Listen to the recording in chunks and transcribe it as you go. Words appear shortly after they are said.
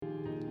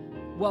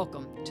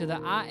Welcome to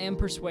the I Am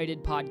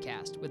Persuaded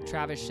podcast with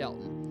Travis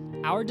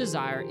Shelton. Our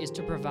desire is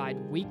to provide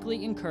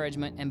weekly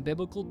encouragement and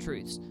biblical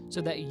truths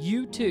so that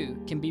you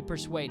too can be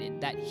persuaded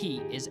that He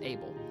is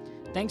able.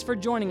 Thanks for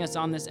joining us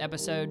on this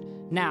episode.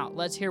 Now,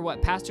 let's hear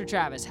what Pastor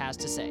Travis has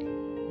to say.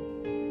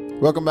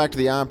 Welcome back to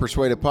the I Am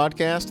Persuaded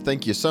podcast.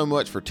 Thank you so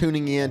much for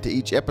tuning in to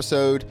each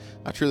episode.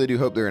 I truly do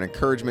hope they're an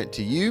encouragement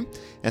to you.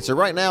 And so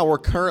right now we're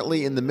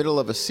currently in the middle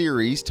of a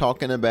series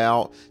talking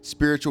about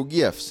spiritual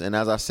gifts. And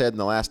as I said in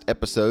the last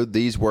episode,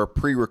 these were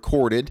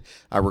pre-recorded.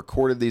 I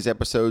recorded these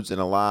episodes in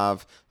a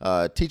live,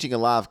 teaching a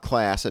live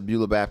class at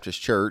Beulah Baptist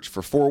Church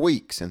for 4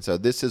 weeks. And so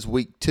this is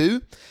week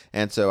 2.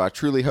 And so I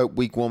truly hope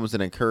week 1 was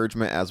an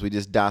encouragement as we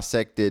just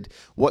dissected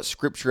what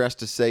Scripture has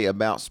to say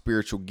about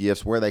spiritual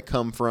gifts, where they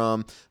come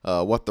from,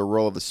 what the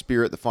role of the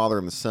Spirit, the Father,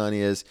 and the Son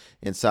is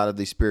inside of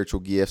these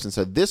spiritual gifts. And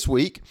so this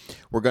week,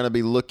 we're going to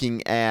be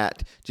looking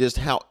at just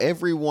how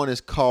everyone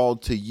is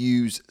called to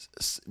use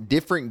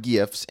different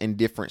gifts in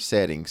different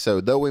settings.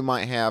 So though we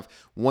might have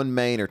one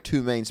main or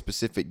two main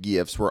specific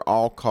gifts, we're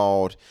all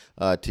called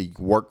to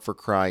work for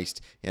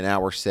Christ in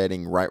our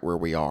setting right where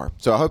we are.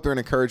 So I hope they're an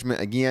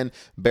encouragement. Again,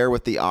 bear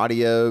with the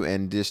audio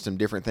and just some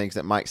different things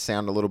that might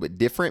sound a little bit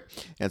different.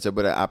 And so,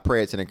 but I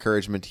pray it's an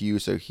encouragement to you.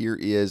 So here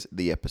is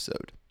the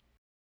episode.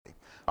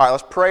 All right,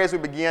 let's pray as we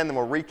begin, then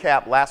we'll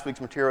recap last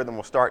week's material, then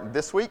we'll start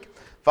this week.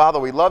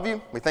 Father, we love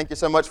you. We thank you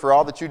so much for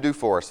all that you do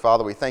for us.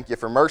 Father, we thank you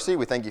for mercy.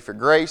 We thank you for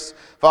grace.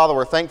 Father,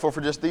 we're thankful for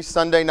just these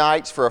Sunday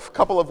nights. For a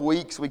couple of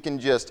weeks, we can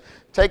just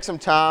take some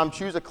time,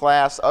 choose a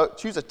class,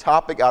 choose a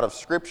topic out of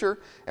Scripture,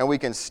 and we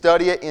can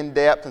study it in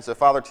depth. And so,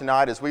 Father,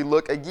 tonight as we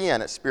look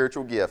again at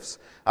spiritual gifts,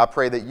 I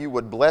pray that you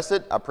would bless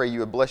it. I pray you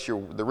would bless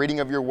the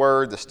reading of your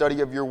word, the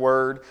study of your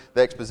word,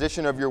 the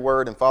exposition of your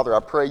word. And Father, I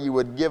pray you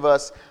would give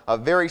us a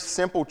very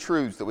simple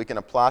truths that we can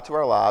apply to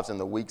our lives in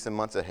the weeks and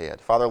months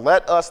ahead. Father,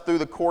 let us, through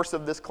the course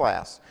of this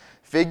class,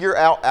 figure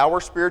out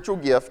our spiritual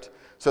gift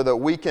so that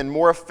we can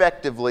more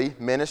effectively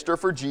minister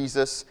for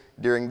Jesus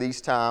during these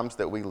times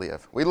that we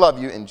live. We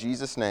love you. In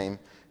Jesus' name,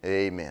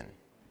 amen.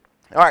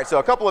 All right, so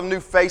a couple of new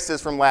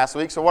faces from last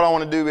week. So what I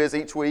want to do is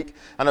each week,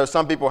 I know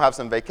some people have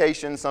some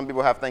vacations, some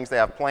people have things they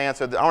have planned.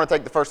 So I want to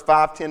take the first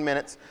 5-10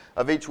 minutes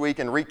of each week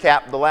and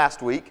recap the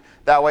last week.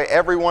 That way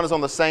everyone is on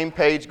the same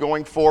page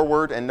going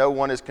forward and no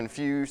one is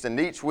confused. And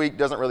each week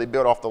doesn't really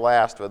build off the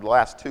last, but the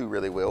last two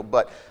really will.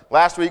 But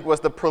last week was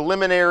the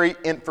preliminary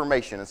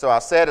information. And so I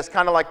said it's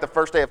kind of like the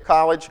first day of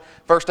college,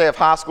 first day of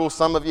high school.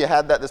 Some of you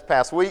had that this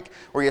past week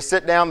where you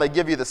sit down, they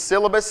give you the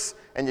syllabus,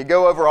 and you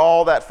go over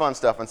all that fun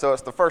stuff. And so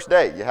it's the first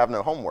day. You have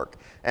no homework.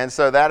 And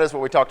so that is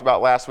what we talked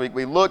about last week.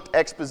 We looked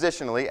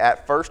expositionally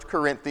at 1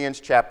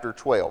 Corinthians chapter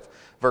 12,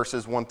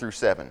 verses 1 through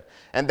 7.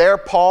 And there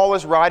Paul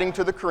is writing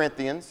to the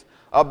Corinthians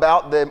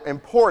about the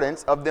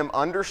importance of them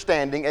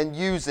understanding and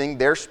using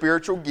their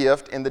spiritual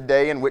gift in the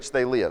day in which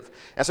they live.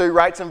 And so he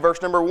writes in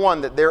verse number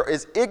 1 that there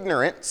is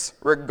ignorance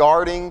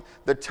regarding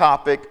the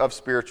topic of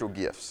spiritual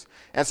gifts.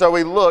 And so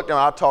we looked, and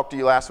I talked to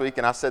you last week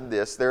and I said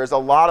this, there is a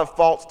lot of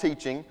false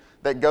teaching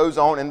that goes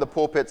on in the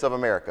pulpits of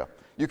America.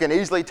 You can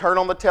easily turn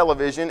on the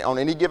television on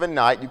any given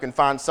night. You can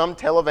find some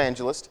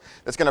televangelist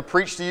that's going to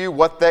preach to you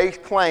what they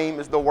claim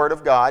is the Word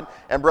of God.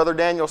 And Brother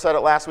Daniel said it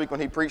last week when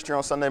he preached here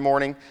on Sunday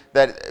morning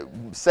that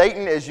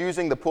Satan is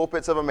using the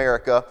pulpits of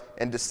America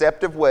in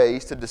deceptive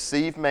ways to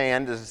deceive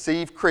man, to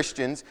deceive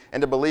Christians,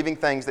 into believing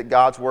things that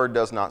God's Word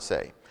does not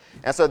say.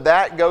 And so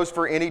that goes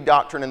for any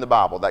doctrine in the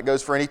Bible. That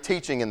goes for any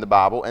teaching in the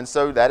Bible. And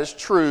so that is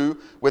true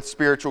with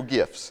spiritual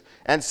gifts.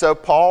 And so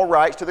Paul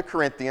writes to the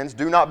Corinthians,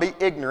 do not be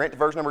ignorant,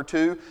 verse number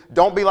 2.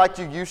 Don't be like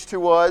you used to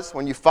was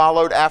when you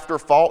followed after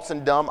false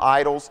and dumb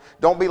idols.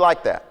 Don't be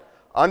like that.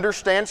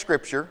 Understand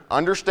Scripture,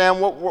 understand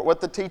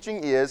what the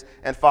teaching is,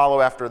 and follow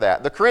after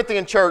that. The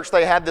Corinthian church,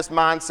 they had this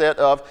mindset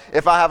of,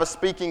 if I have a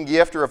speaking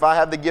gift or if I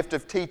have the gift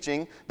of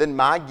teaching, then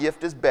my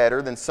gift is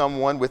better than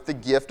someone with the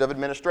gift of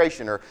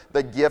administration or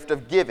the gift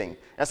of giving.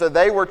 And so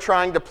they were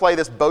trying to play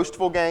this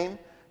boastful game.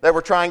 They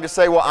were trying to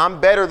say, well,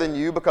 I'm better than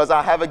you because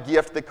I have a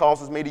gift that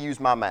causes me to use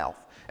my mouth.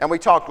 And we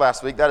talked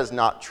last week, that is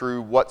not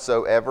true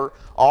whatsoever.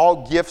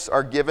 All gifts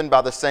are given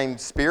by the same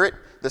Spirit.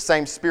 The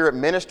same Spirit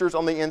ministers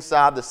on the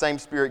inside. The same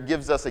Spirit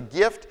gives us a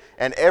gift.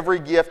 And every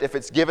gift, if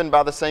it's given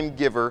by the same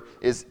giver,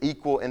 is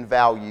equal in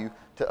value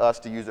to us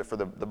to use it for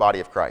the body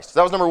of Christ. So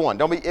that was number 1.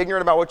 Don't be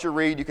ignorant about what you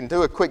read. You can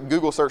do a quick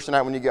Google search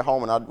tonight when you get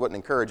home, and I wouldn't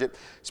encourage it.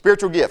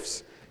 Spiritual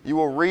gifts. You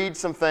will read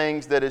some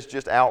things that is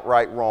just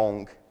outright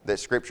wrong that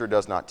Scripture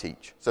does not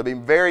teach. So be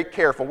very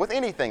careful with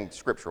anything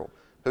scriptural,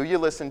 who you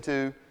listen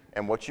to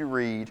and what you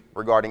read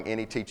regarding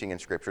any teaching in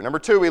Scripture. Number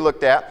 2 we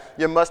looked at,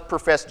 you must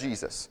profess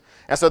Jesus.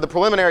 And so the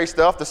preliminary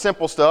stuff, the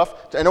simple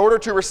stuff, in order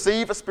to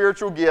receive a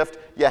spiritual gift,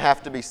 you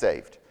have to be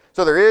saved.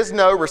 So there is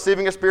no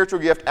receiving a spiritual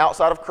gift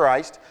outside of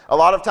Christ. A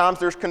lot of times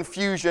there's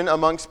confusion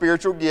among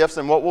spiritual gifts,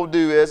 and what we'll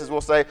do is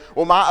we'll say,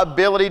 well, my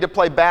ability to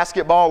play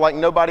basketball like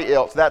nobody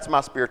else, that's my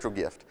spiritual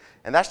gift.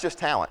 And that's just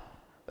talent.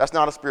 That's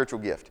not a spiritual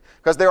gift.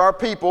 Because there are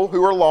people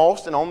who are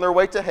lost and on their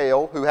way to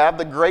hell who have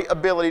the great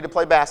ability to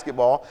play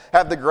basketball,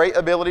 have the great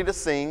ability to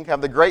sing,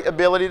 have the great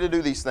ability to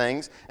do these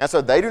things, and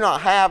so they do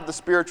not have the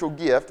spiritual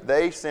gift.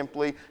 They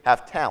simply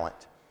have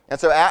talent. And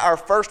so at our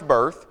first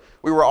birth,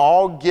 we were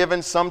all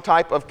given some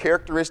type of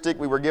characteristic.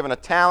 We were given a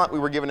talent. We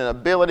were given an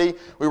ability.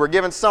 We were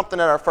given something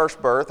at our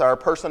first birth, our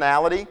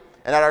personality.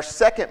 And at our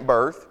second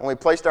birth, when we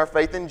placed our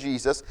faith in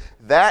Jesus,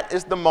 that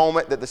is the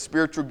moment that the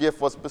spiritual gift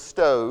was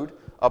bestowed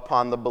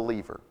upon the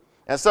believer.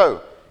 And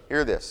so,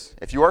 hear this.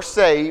 If you are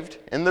saved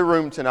in the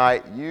room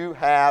tonight, you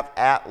have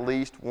at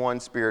least one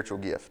spiritual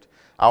gift.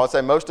 I would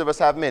say most of us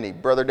have many.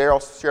 Brother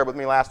Darrell shared with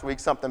me last week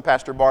something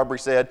Pastor Barbary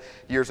said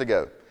years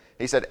ago.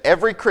 He said,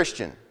 every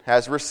Christian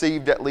has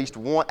received at least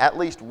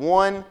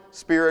one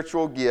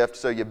spiritual gift,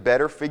 so you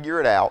better figure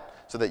it out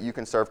so that you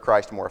can serve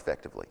Christ more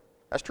effectively.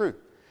 That's true.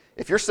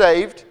 If you're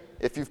saved,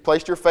 if you've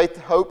placed your faith,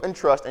 hope, and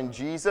trust in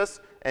Jesus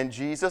and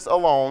Jesus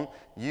alone,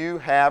 you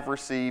have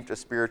received a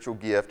spiritual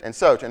gift. And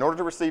so, in order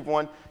to receive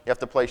one, you have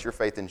to place your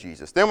faith in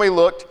Jesus. Then we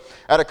looked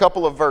at a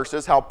couple of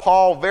verses, how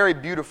Paul very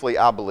beautifully,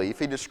 I believe,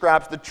 he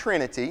describes the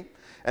Trinity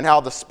and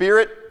how the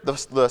Spirit,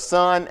 the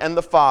Son, and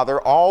the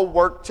Father all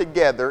work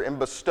together in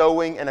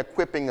bestowing and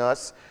equipping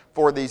us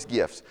for these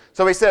gifts.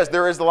 So he says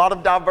there is a lot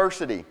of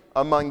diversity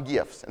among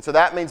gifts. And so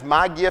that means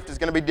my gift is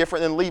going to be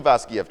different than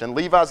Levi's gift. And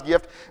Levi's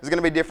gift is going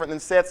to be different than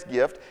Seth's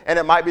gift. And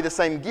it might be the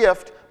same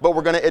gift, but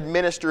we're going to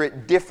administer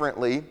it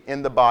differently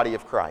in the body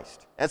of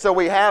Christ. And so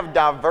we have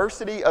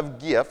diversity of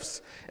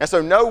gifts. And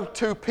so no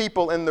two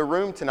people in the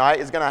room tonight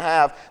is going to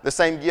have the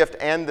same gift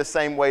and the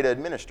same way to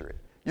administer it.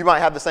 You might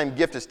have the same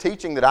gift as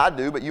teaching that I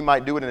do, but you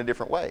might do it in a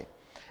different way.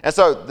 And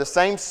so the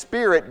same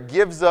Spirit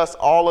gives us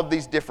all of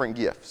these different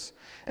gifts.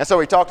 And so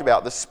we talked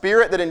about the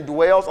Spirit that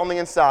indwells on the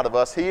inside of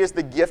us. He is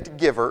the gift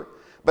giver.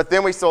 But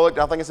then we saw,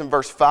 I think it's in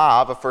verse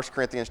 5 of 1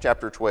 Corinthians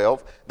chapter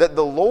 12, that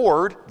the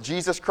Lord,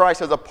 Jesus Christ,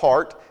 has a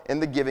part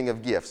in the giving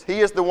of gifts. He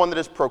is the one that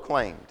is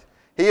proclaimed.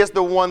 He is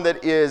the one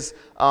that is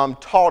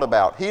taught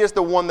about. He is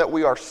the one that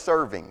we are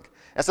serving.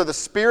 And so the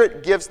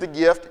Spirit gives the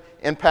gift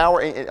in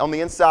power on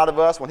the inside of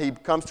us when He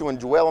comes to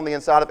indwell on the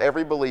inside of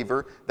every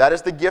believer. That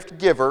is the gift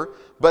giver.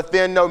 But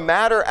then no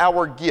matter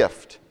our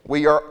gift,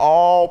 we are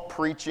all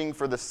preaching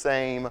for the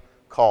same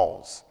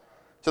cause.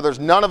 So there's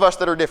none of us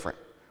that are different.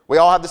 We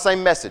all have the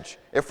same message.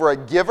 If we're a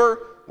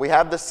giver, we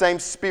have the same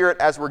spirit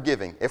as we're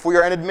giving. If we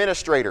are an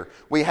administrator,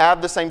 we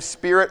have the same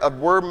spirit of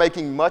we're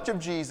making much of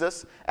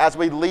Jesus as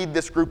we lead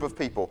this group of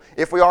people.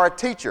 If we are a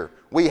teacher,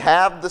 we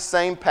have the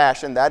same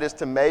passion, that is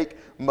to make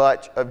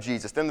much of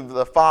Jesus. Then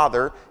the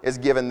Father is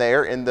given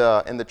there in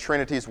the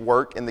Trinity's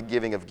work in the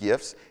giving of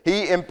gifts.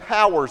 He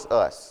empowers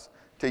us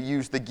to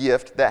use the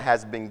gift that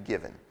has been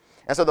given.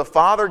 And so the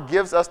Father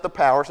gives us the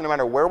power, so no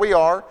matter where we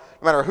are,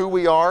 no matter who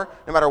we are,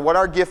 no matter what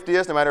our gift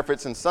is, no matter if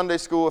it's in Sunday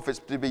school, if it's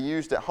to be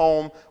used at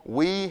home,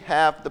 we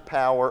have the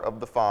power of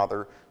the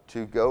Father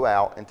to go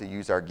out and to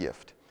use our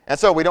gift. And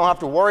so we don't have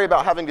to worry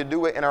about having to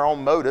do it in our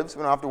own motives.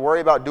 We don't have to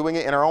worry about doing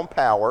it in our own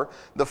power.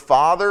 The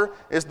Father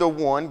is the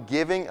one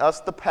giving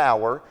us the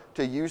power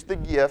to use the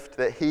gift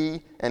that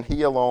He and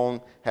He alone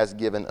has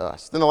given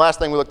us. Then the last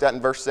thing we looked at in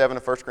verse 7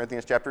 of 1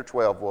 Corinthians chapter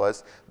 12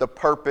 was the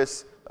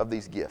purpose of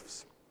these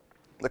gifts.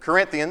 The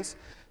Corinthians,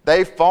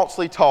 they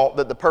falsely taught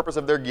that the purpose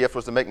of their gift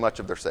was to make much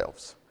of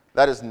themselves.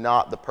 That is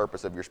not the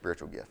purpose of your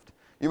spiritual gift.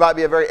 You might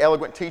be a very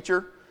eloquent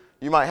teacher.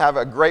 You might have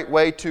a great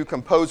way to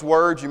compose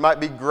words. You might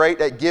be great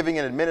at giving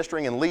and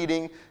administering and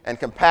leading and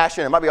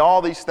compassion. It might be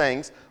all these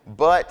things,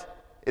 but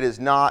it is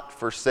not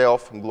for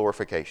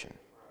self-glorification.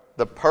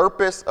 The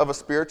purpose of a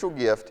spiritual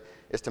gift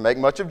is to make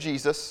much of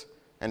Jesus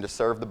and to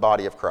serve the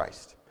body of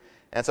Christ.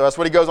 And so that's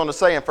what he goes on to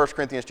say in 1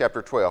 Corinthians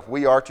chapter 12.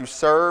 We are to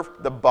serve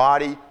the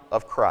body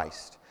of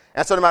Christ.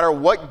 And so no matter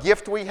what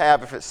gift we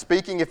have, if it's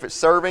speaking, if it's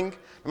serving,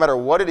 no matter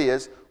what it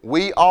is,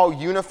 we all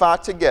unify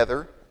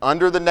together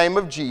under the name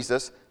of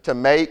Jesus to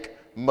make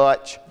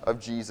much of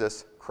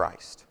Jesus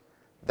Christ.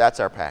 That's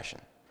our passion.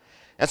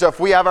 And so if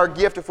we have our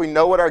gift, if we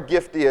know what our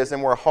gift is,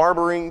 and we're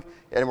harboring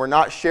and we're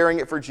not sharing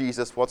it for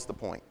Jesus, what's the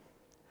point?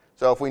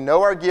 So if we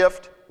know our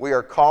gift, we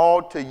are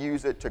called to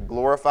use it to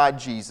glorify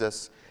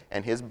Jesus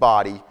and His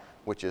body,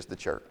 which is the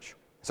church.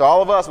 So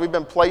all of us, we've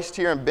been placed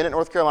here in Bennett,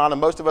 North Carolina.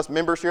 Most of us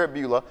members here at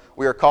Beulah,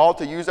 we are called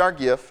to use our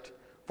gift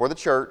for the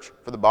church,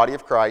 for the body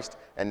of Christ,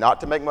 and not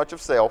to make much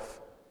of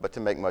self, but to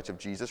make much of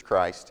Jesus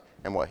Christ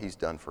and what He's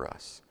done for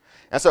us.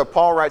 And so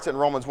Paul writes in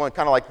Romans 1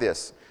 kind of like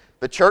this.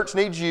 The church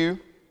needs you,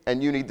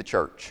 and you need the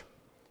church.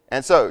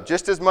 And so,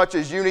 just as much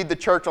as you need the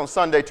church on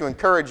Sunday to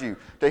encourage you,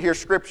 to hear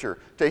Scripture,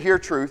 to hear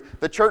truth,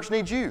 the church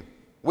needs you.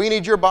 We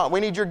need your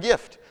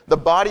gift. The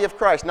body of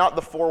Christ, not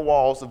the four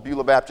walls of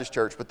Beulah Baptist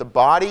Church, but the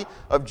body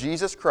of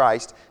Jesus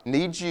Christ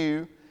needs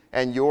you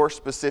and your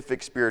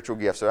specific spiritual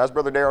gift. So as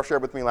Brother Darrell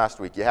shared with me last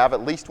week, you have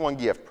at least one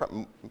gift,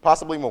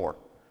 possibly more,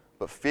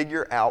 but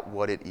figure out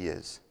what it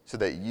is so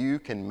that you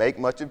can make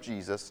much of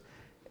Jesus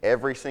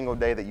every single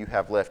day that you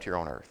have left here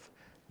on earth.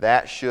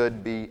 That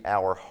should be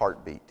our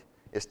heartbeat,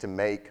 is to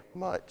make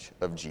much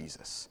of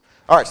Jesus.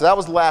 All right, so that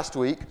was last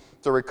week.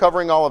 So we're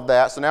covering all of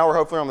that. So now we're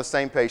hopefully on the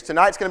same page.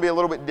 Tonight's going to be a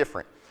little bit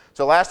different.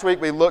 So last week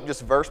we looked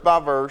just verse by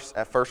verse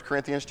at 1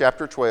 Corinthians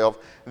chapter 12.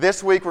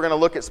 This week we're going to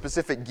look at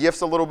specific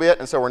gifts a little bit,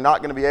 and so we're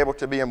not going to be able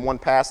to be in one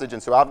passage.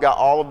 And so I've got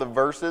all of the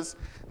verses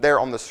there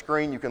on the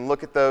screen. You can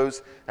look at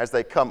those as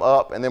they come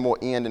up, and then we'll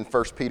end in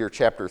 1 Peter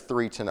chapter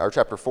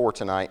 4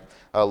 tonight,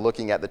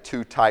 looking at the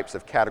two types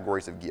of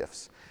categories of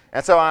gifts.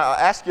 And so I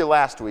asked you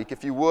last week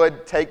if you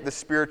would take the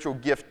spiritual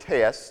gift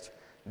test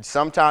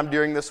sometime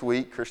during this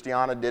week.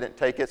 Christiana didn't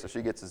take it, so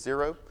she gets a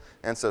 0.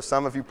 And so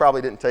some of you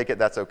probably didn't take it.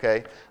 That's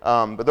okay.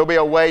 But there'll be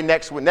a way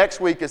next week. Next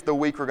week is the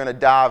week we're going to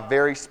dive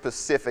very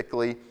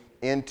specifically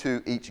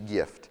into each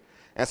gift.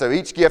 And so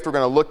each gift we're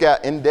going to look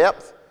at in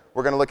depth.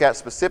 We're going to look at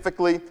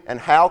specifically, and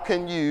how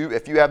can you,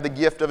 if you have the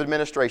gift of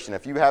administration,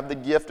 if you have the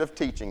gift of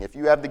teaching, if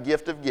you have the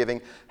gift of giving,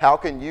 how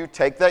can you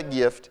take that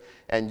gift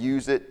and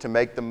use it to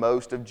make the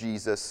most of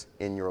Jesus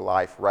in your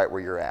life right where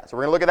you're at? So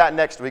we're going to look at that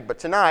next week. But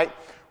tonight,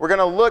 we're going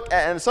to look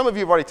at, and some of you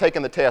have already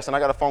taken the test, and I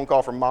got a phone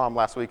call from Mom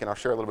last week, and I'll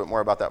share a little bit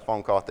more about that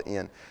phone call at the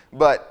end.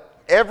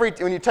 But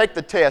when you take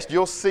the test,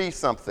 you'll see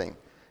something.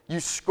 You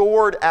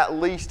scored at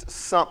least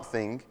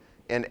something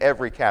in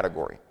every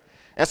category.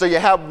 And so you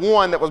have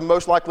one that was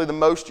most likely the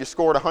most. You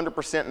scored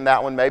 100% in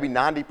that one, maybe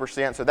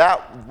 90%. So that,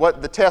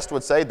 what the test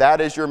would say,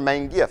 that is your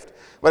main gift.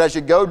 But as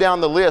you go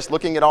down the list,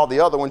 looking at all the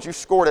other ones, you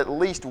scored at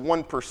least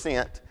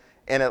 1%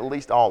 in at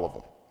least all of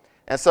them.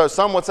 And so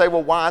some would say,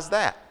 well, why is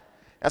that?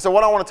 And so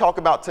what I want to talk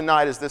about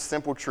tonight is this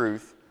simple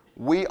truth.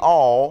 We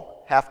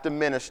all have to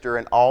minister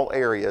in all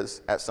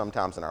areas at some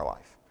times in our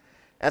life.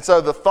 And so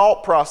the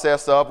thought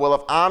process of, well,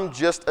 if I'm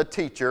just a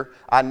teacher,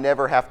 I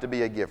never have to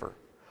be a giver.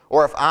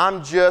 Or if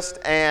I'm just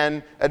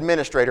an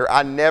administrator,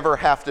 I never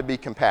have to be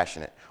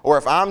compassionate. Or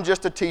if I'm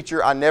just a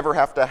teacher, I never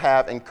have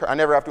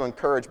to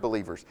encourage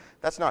believers.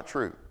 That's not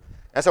true.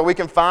 And so we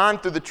can find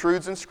through the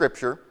truths in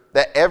Scripture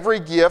that every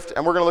gift,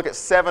 and we're going to look at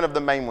 7 of the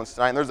main ones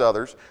tonight, and there's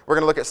others. We're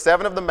going to look at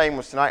 7 of the main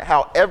ones tonight,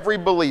 how every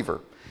believer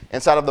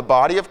inside of the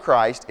body of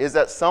Christ is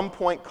at some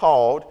point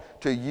called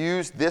to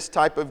use this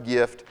type of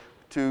gift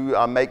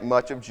to make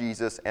much of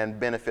Jesus and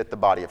benefit the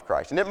body of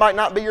Christ. And it might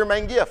not be your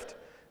main gift,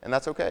 and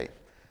that's okay.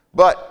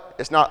 But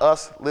it's not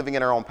us living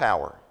in our own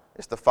power.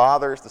 It's the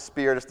Father, it's the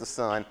Spirit, it's the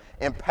Son,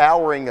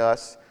 empowering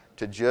us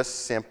to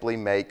just simply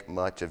make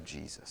much of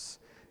Jesus.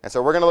 And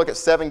so we're going to look at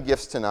 7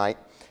 gifts tonight,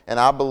 and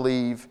I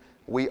believe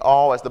we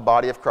all, as the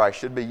body of Christ,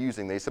 should be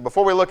using these. So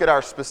before we look at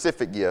our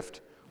specific gift,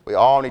 we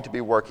all need to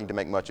be working to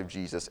make much of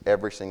Jesus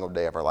every single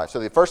day of our life. So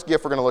the first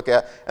gift we're going to look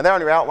at, and there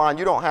on your outline,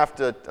 you don't have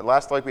to,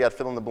 last week we had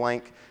fill in the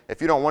blank.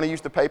 If you don't want to use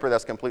the paper,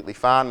 that's completely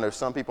fine. I know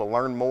some people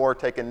learn more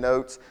taking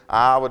notes.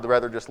 I would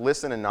rather just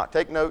listen and not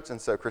take notes, and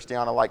so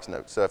Christiana likes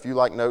notes. So if you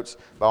like notes,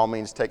 by all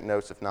means take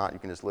notes. If not, you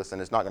can just listen.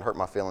 It's not going to hurt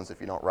my feelings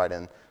if you don't write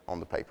in on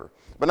the paper.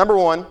 But number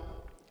 1,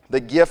 the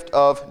gift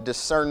of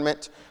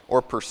discernment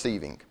or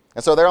perceiving.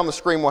 And so there on the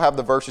screen we'll have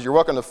the verses. You're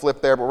welcome to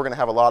flip there, but we're going to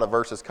have a lot of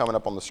verses coming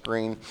up on the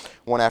screen,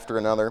 one after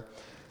another.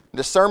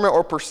 Discernment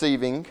or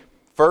perceiving,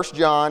 1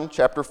 John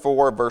chapter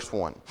 4, verse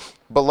 1.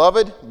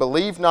 Beloved,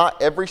 believe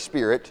not every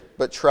spirit,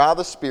 but try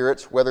the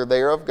spirits whether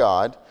they are of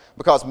God,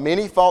 because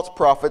many false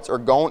prophets are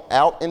gone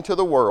out into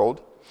the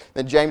world.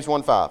 Then James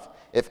 1:5.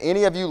 If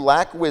any of you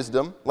lack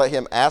wisdom, let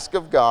him ask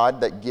of God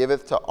that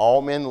giveth to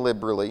all men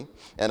liberally,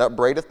 and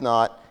upbraideth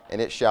not, and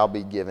it shall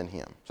be given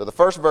him. So the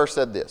first verse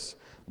said this.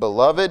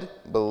 Beloved,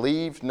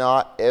 believe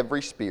not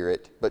every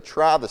spirit, but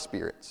try the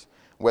spirits,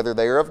 whether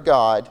they are of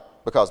God,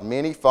 because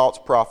many false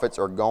prophets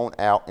are gone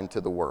out into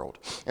the world.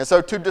 And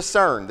so to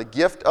discern, the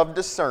gift of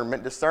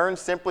discernment, discern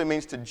simply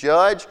means to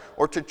judge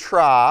or to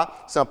try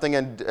something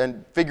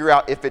and figure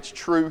out if it's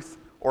truth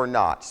or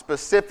not,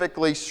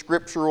 specifically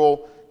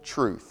scriptural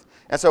truth.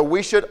 And so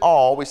we should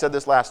all, we said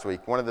this last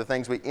week, one of the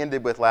things we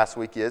ended with last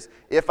week is,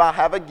 if I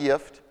have a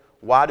gift,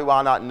 why do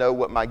I not know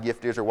what my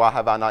gift is, or why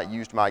have I not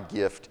used my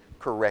gift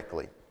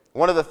correctly?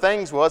 One of the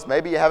things was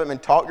maybe you haven't been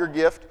taught your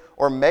gift,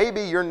 or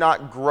maybe you're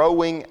not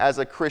growing as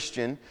a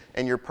Christian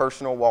in your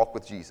personal walk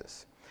with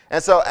Jesus.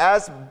 And so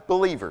as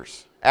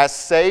believers, as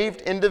saved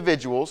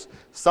individuals,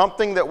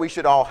 something that we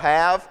should all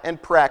have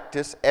and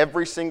practice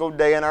every single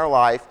day in our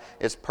life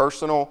is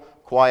personal,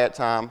 quiet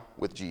time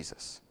with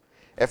Jesus.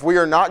 If we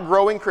are not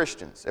growing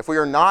Christians, if we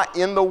are not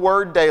in the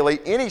Word daily,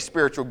 any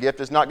spiritual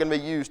gift is not going to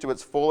be used to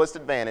its fullest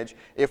advantage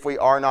if we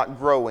are not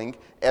growing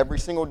every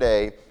single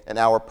day in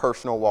our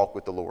personal walk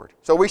with the Lord.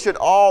 So we should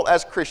all,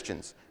 as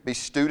Christians, be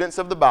students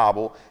of the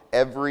Bible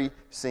every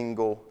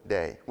single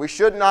day. We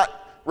should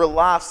not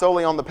rely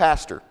solely on the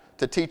pastor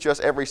to teach us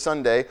every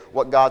Sunday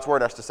what God's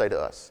Word has to say to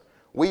us.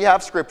 We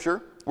have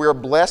Scripture. We are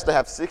blessed to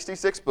have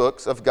 66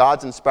 books of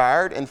God's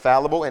inspired,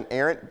 infallible, and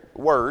inerrant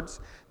words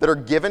that are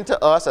given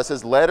to us as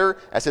His letter,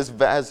 as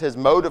His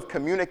mode of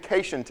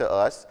communication to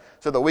us,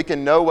 so that we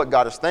can know what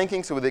God is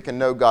thinking, so that we can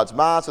know God's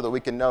mind, so that we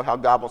can know how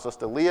God wants us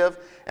to live.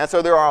 And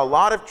so there are a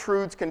lot of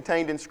truths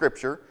contained in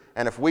Scripture,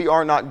 and if we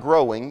are not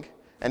growing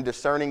and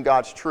discerning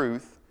God's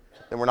truth,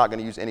 then we're not going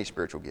to use any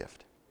spiritual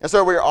gift. And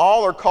so we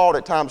all are called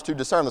at times to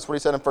discern. That's what he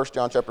said in 1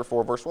 John chapter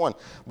 4, verse 1.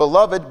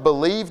 Beloved,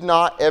 believe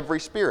not every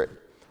spirit.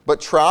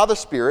 but try the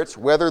spirits,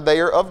 whether they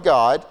are of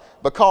God,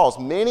 because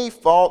many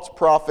false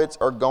prophets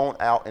are gone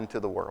out into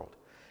the world.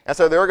 And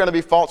so there are going to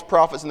be false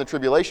prophets in the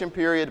tribulation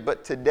period,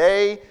 but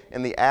today,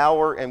 in the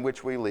hour in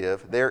which we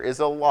live, there is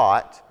a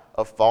lot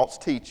of false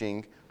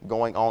teaching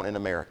going on in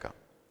America.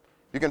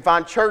 You can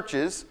find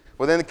churches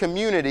within the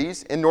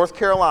communities in North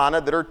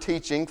Carolina that are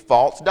teaching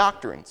false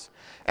doctrines.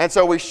 And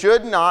so we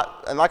should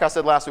not, and like I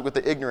said last week with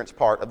the ignorance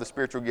part of the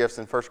spiritual gifts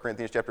in 1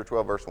 Corinthians chapter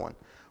 12, verse 1,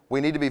 we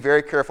need to be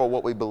very careful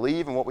what we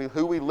believe and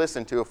who we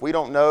listen to. If we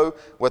don't know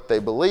what they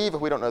believe,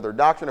 if we don't know their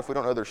doctrine, if we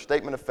don't know their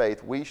statement of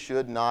faith, we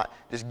should not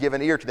just give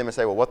an ear to them and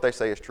say, well, what they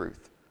say is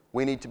truth.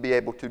 We need to be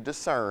able to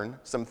discern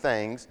some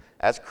things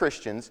as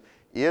Christians.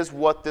 Is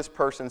what this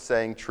person's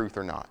saying truth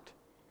or not?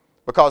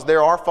 Because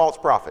there are false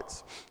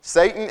prophets.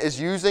 Satan is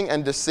using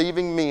and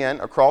deceiving men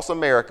across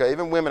America,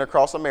 even women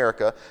across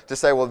America, to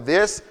say, well,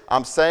 this,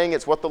 I'm saying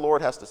it's what the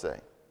Lord has to say.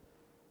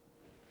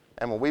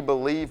 And when we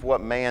believe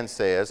what man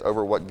says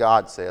over what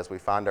God says, we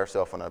find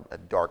ourselves in a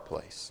dark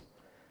place.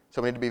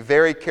 So we need to be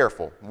very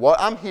careful. What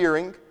I'm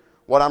hearing,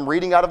 what I'm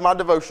reading out of my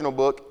devotional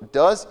book,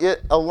 does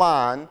it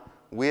align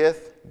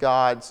with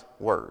God's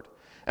Word?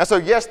 And so,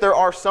 yes, there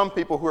are some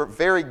people who are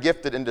very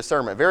gifted in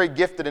discernment, very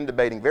gifted in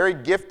debating, very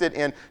gifted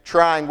in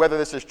trying whether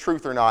this is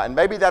truth or not. And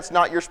maybe that's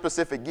not your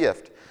specific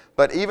gift.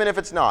 But even if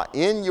it's not,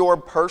 in your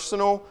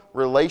personal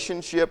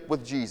relationship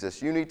with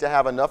Jesus, you need to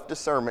have enough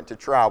discernment to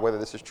try whether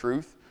this is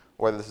truth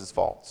or whether this is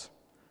false.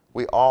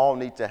 We all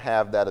need to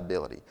have that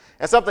ability.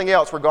 And something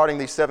else regarding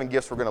these 7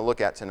 gifts we're going to look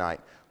at tonight.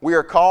 We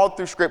are called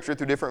through Scripture,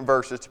 through different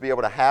verses, to be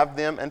able to have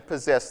them and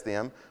possess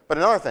them. But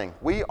another thing,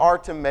 we are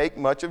to make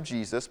much of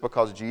Jesus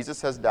because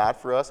Jesus has died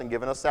for us and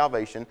given us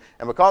salvation.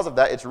 And because of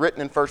that, it's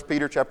written in 1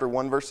 Peter chapter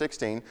 1, verse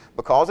 16,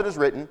 because it is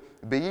written,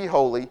 be ye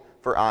holy,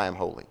 for I am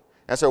holy.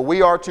 And so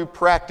we are to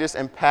practice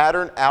and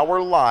pattern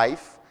our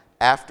life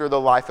after the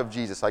life of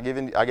Jesus. I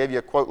gave you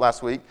a quote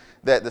last week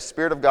that the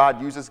Spirit of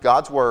God uses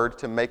God's Word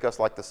to make us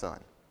like the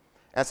Son.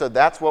 And so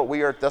that's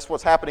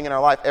what's happening in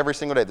our life every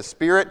single day. The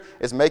Spirit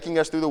is making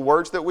us through the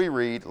words that we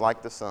read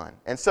like the Son.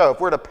 And so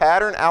if we're to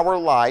pattern our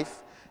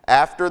life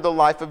after the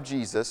life of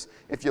Jesus,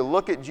 if you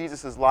look at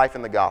Jesus' life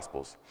in the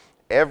Gospels,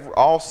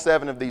 all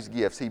 7 of these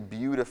gifts he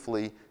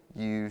beautifully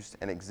used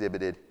and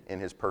exhibited in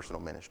his personal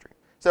ministry.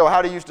 So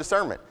how to use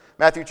discernment.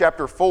 Matthew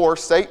chapter 4,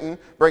 Satan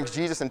brings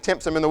Jesus and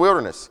tempts him in the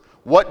wilderness.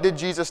 What did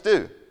Jesus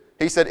do?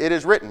 He said, it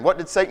is written. What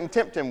did Satan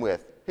tempt him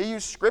with? He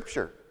used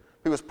Scripture.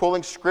 He was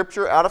pulling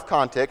Scripture out of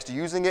context,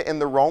 using it in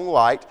the wrong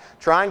light,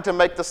 trying to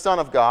make the Son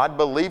of God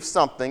believe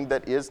something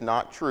that is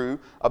not true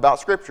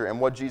about Scripture. And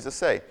what did Jesus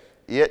say?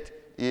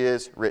 It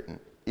is written.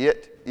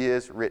 It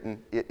is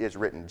written. It is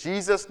written.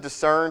 Jesus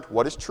discerned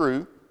what is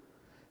true,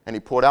 and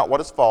he pulled out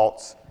what is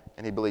false,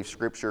 and he believed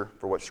Scripture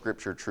for what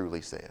Scripture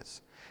truly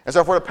says. And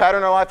so if we're to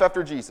pattern our life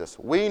after Jesus,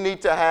 we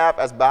need to have,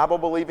 as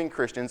Bible-believing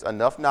Christians,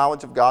 enough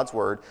knowledge of God's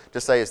Word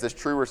to say, is this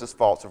true or is this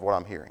false of what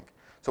I'm hearing?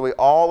 So we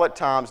all at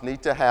times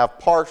need to have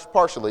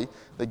partially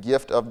the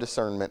gift of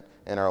discernment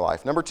in our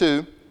life. Number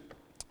 2,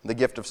 the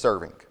gift of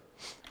serving.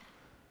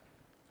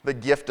 The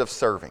gift of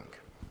serving.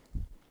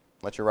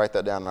 Let you write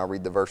that down and I'll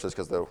read the verses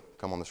because they'll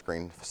come on the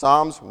screen.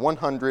 Psalms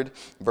 100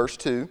 verse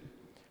 2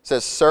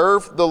 says,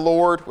 serve the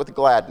Lord with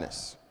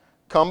gladness.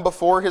 Come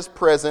before his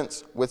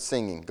presence with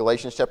singing.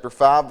 Galatians chapter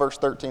 5, verse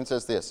 13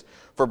 says this,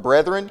 for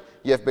brethren,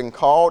 ye have been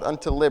called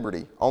unto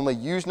liberty. Only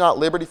use not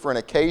liberty for an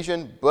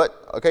occasion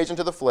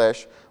to the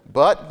flesh,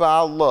 but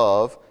by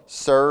love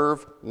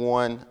serve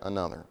one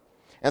another.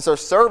 And so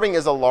serving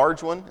is a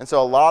large one. And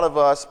so a lot of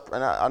us,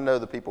 and I know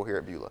the people here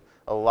at Beulah,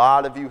 a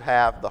lot of you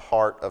have the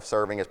heart of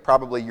serving as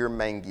probably your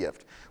main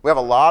gift. We have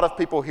a lot of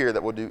people here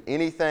that will do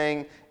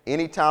anything,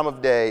 any time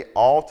of day,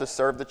 all to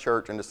serve the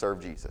church and to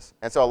serve Jesus.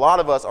 And so a lot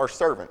of us are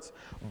servants.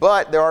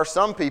 But there are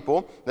some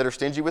people that are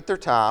stingy with their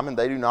time and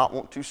they do not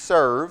want to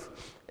serve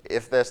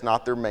if that's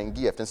not their main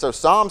gift. And so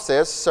Psalm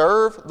says,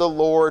 serve the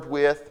Lord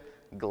with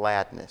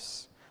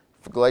gladness.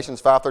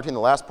 Galatians 5:13, the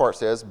last part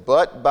says,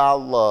 but by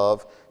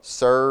love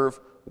serve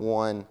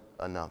one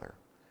another.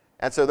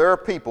 And so there are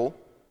people,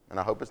 and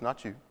I hope it's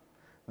not you,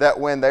 that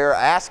when they are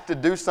asked to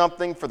do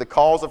something for the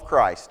cause of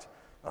Christ,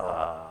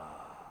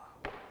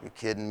 you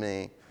kidding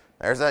me?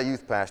 There's that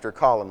youth pastor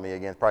calling me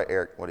again. Probably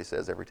Eric, what he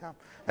says every time.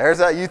 There's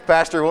that youth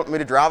pastor wanting me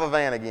to drive a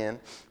van again.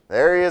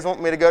 There he is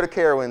wanting me to go to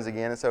Carowinds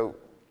again. And so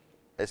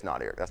it's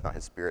not Eric. That's not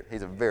his spirit.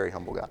 He's a very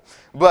humble guy.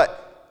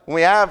 But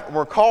when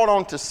we're called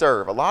on to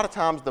serve, a lot of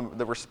times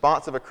the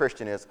response of a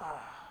Christian is,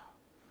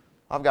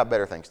 I've got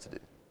better things to do.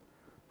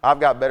 I've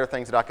got better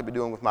things that I could be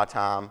doing with my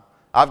time.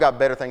 I've got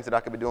better things that I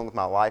could be doing with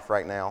my life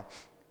right now.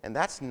 And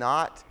that's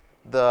not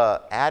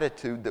the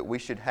attitude that we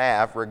should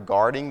have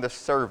regarding the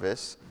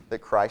service that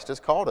Christ has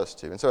called us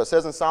to. And so it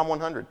says in Psalm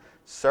 100,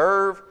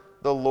 serve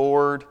the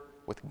Lord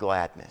with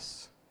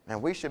gladness.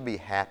 And we should be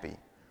happy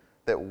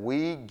that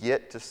we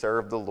get to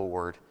serve the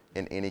Lord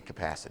in any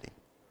capacity.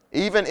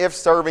 Even if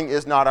serving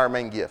is not our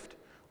main gift,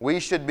 we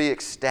should be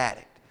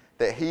ecstatic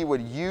that he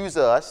would use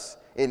us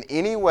in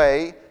any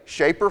way,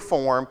 shape, or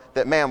form,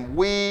 that, man,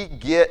 we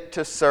get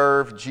to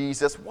serve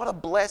Jesus. What a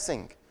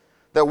blessing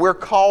that we're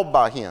called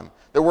by him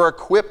that we're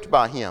equipped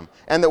by Him,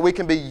 and that we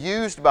can be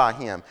used by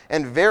Him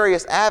in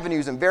various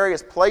avenues and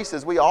various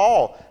places. We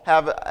all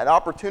have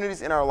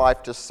opportunities in our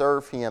life to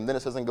serve Him. Then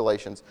it says in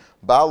Galatians,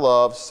 by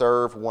love,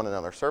 serve one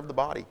another. Serve the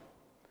body.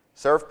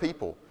 Serve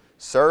people.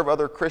 Serve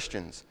other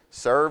Christians.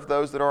 Serve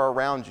those that are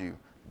around you.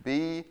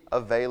 Be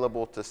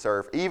available to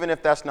serve, even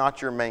if that's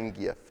not your main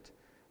gift.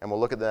 And we'll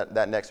look at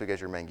that next week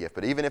as your main gift.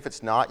 But even if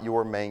it's not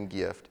your main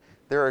gift,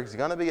 there is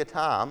going to be a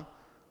time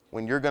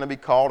when you're going to be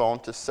called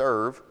on to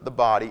serve the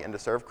body and to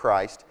serve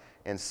Christ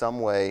in some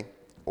way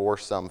or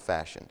some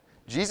fashion.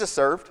 Jesus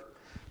served.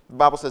 The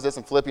Bible says this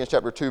in Philippians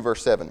chapter 2,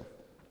 verse 7.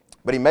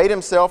 But He made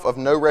Himself of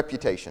no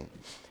reputation,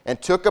 and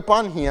took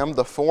upon Him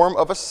the form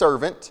of a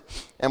servant,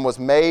 and was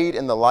made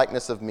in the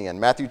likeness of men.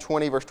 Matthew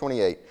 20, verse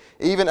 28.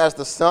 Even as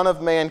the Son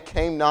of Man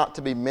came not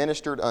to be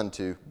ministered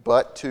unto,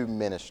 but to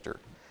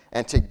minister,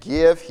 and to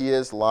give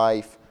His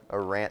life a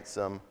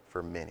ransom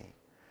for many.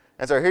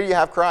 And so here you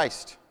have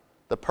Christ,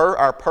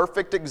 our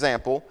perfect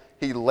example.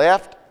 He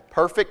left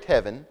perfect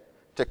heaven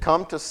to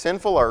come to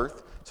sinful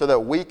earth so that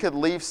we could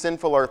leave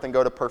sinful earth and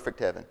go to perfect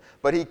heaven.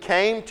 But He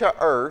came to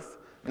earth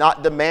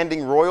not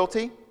demanding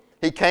royalty.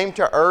 He came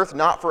to earth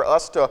not for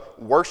us to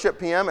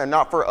worship Him and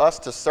not for us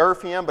to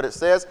serve Him, but it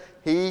says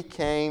He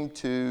came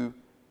to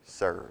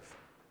serve.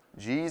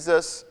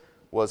 Jesus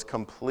was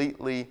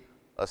completely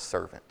a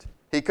servant.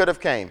 He could have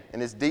came in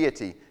His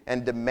deity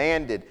and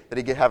demanded that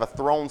He could have a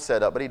throne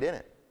set up, but He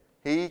didn't.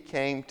 He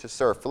came to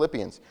serve.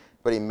 Philippians,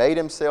 but He made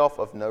Himself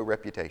of no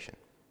reputation.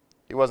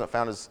 He wasn't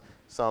found as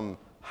some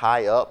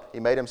high up. He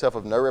made Himself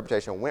of no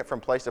reputation, went from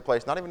place to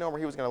place, not even knowing where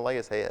He was going to lay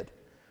His head.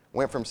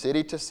 Went from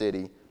city to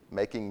city,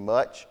 making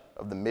much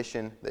of the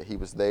mission that He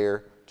was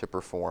there to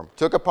perform.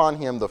 Took upon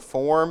Him the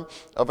form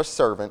of a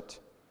servant,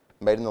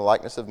 made in the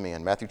likeness of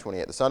men. Matthew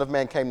 28. The Son of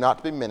Man came not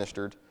to be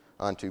ministered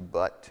unto,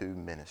 but to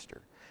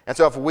minister. And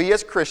so if we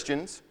as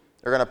Christians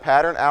are going to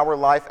pattern our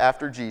life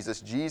after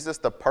Jesus, Jesus,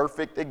 the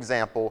perfect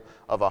example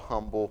of a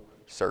humble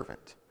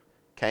servant,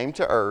 came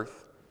to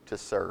earth to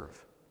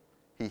serve.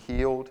 He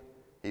healed,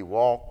 He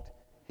walked,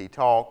 He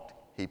talked,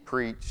 He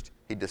preached,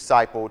 He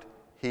discipled.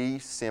 He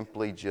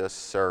simply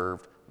just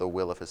served the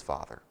will of His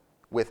Father.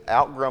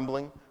 Without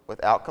grumbling,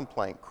 without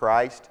complaint,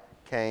 Christ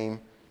came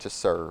to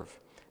serve.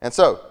 And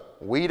so,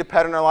 we to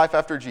pattern our life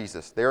after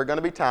Jesus, there are going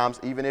to be times,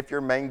 even if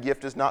your main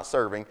gift is not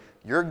serving,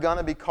 you're going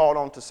to be called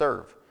on to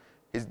serve.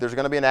 There's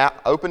going to be an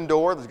open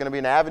door. There's going to be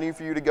an avenue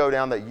for you to go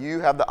down that you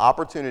have the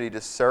opportunity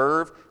to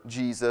serve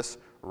Jesus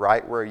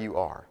right where you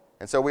are.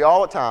 And so we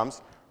all at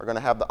times are going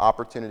to have the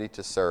opportunity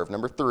to serve.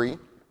 Number 3,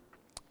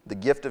 the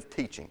gift of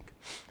teaching.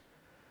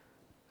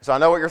 So I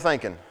know what you're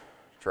thinking,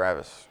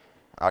 Travis.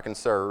 I can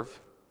serve.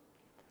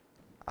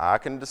 I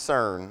can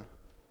discern,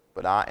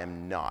 but I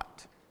am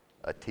not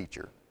a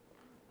teacher.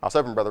 I was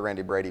hoping Brother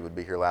Randy Brady would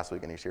be here last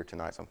week, and he's here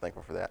tonight, so I'm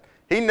thankful for that.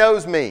 He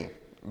knows me.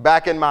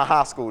 Back in my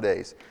high school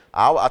days,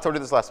 I told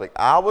you this last week,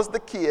 I was the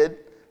kid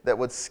that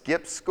would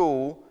skip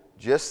school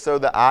just so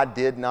that I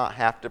did not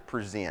have to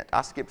present.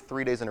 I skipped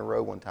 3 days in a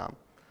row one time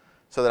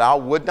so that I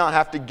would not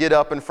have to get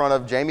up in front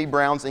of Jamie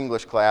Brown's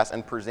English class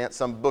and present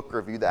some book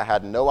review that I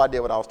had no idea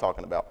what I was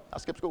talking about. I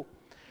skipped school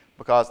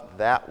because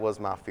that was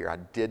my fear. I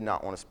did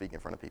not want to speak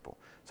in front of people.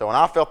 So when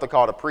I felt the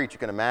call to preach, you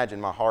can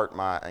imagine my heart,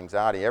 my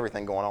anxiety,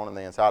 everything going on in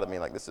the inside of me,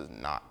 like this is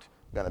not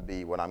going to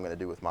be what I'm going to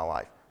do with my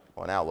life.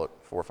 Well, now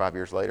look, 4 or 5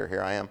 years later,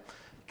 here I am,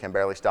 can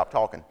barely stop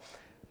talking.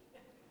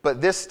 But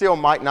this still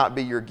might not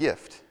be your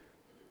gift.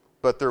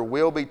 But there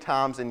will be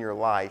times in your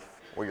life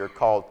where you're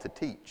called to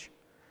teach.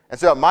 And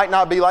so it might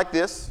not be like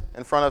this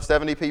in front of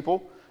 70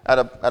 people at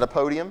a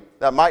podium.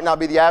 That might not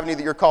be the avenue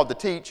that you're called to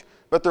teach.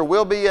 But there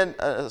will be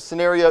a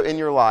scenario in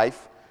your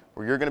life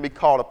where you're going to be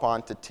called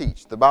upon to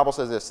teach. The Bible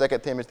says this, 2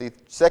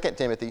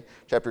 Timothy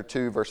chapter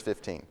 2, verse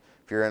 15.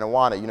 If you're in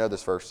Awana, you know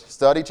this verse.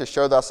 Study to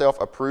show thyself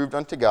approved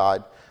unto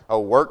God, a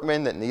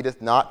workman that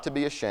needeth not to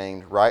be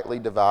ashamed, rightly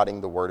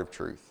dividing the word of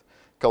truth.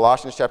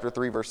 Colossians chapter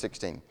 3, verse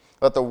 16.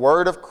 Let the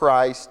word of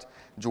Christ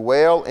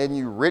dwell in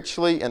you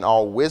richly in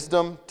all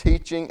wisdom,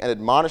 teaching and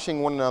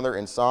admonishing one another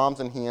in psalms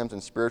and hymns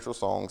and spiritual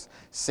songs,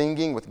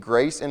 singing with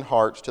grace in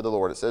hearts to the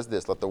Lord. It says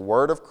this, let the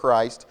word of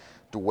Christ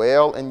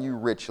dwell in you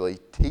richly,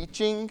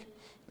 teaching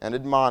and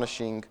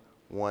admonishing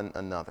one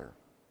another.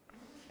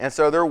 And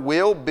so there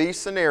will be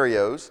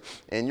scenarios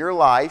in your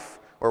life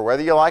where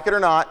whether you like it or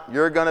not,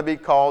 you're going to be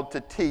called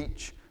to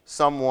teach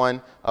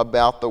someone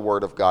about the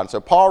Word of God. And so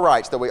Paul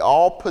writes that we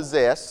all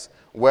possess,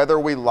 whether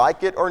we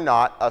like it or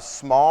not, a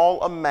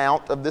small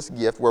amount of this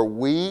gift where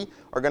we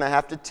are going to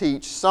have to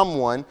teach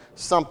someone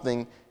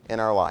something in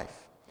our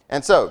life.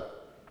 And so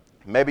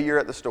maybe you're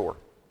at the store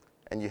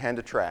and you hand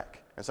a tract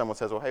and someone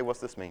says, well, hey, what's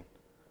this mean?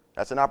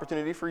 That's an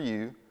opportunity for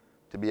you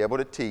to be able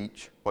to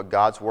teach what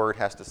God's Word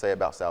has to say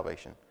about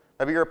salvation.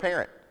 Maybe you're a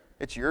parent.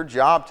 It's your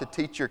job to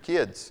teach your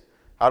kids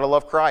how to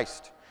love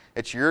Christ.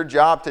 It's your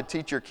job to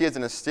teach your kids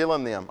and instill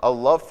in them a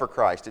love for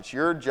Christ. It's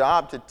your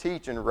job to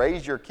teach and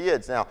raise your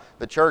kids. Now,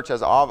 the church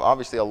has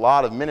obviously a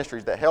lot of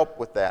ministries that help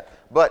with that,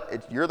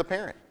 but you're the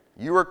parent.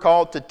 You are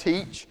called to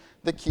teach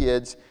the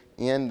kids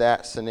in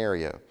that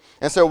scenario.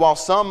 And so while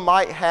some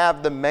might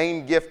have the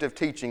main gift of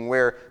teaching,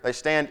 where they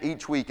stand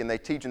each week and they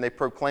teach and they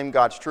proclaim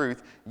God's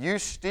truth, you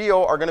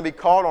still are going to be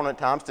called on at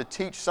times to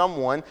teach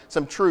someone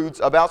some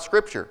truths about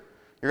Scripture.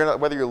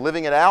 Whether you're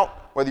living it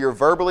out, whether you're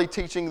verbally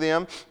teaching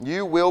them,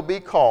 you will be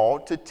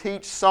called to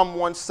teach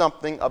someone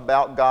something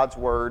about God's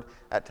Word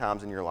at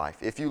times in your life.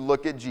 If you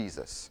look at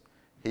Jesus,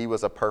 he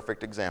was a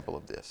perfect example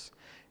of this.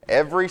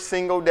 Every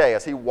single day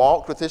as he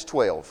walked with his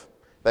 12,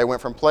 they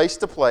went from place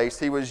to place.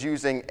 He was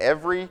using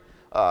every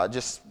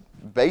just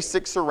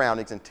basic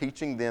surroundings and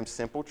teaching them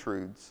simple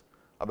truths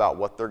about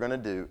what they're going to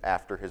do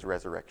after his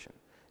resurrection.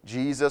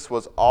 Jesus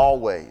was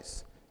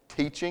always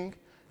teaching.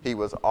 He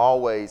was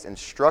always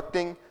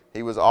instructing.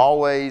 He was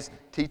always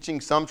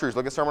teaching some truths.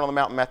 Look at Sermon on the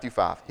Mount in Matthew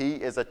 5. He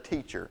is a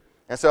teacher.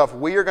 And so if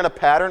we are going to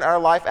pattern our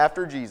life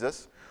after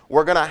Jesus,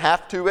 we're going to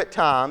have to at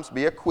times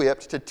be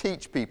equipped to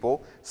teach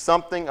people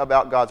something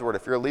about God's Word.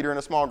 If you're a leader in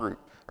a small group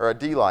or a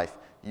D-Life,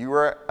 you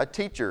are a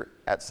teacher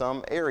at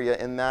some area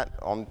in that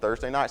on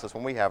Thursday nights. That's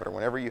when we have it, or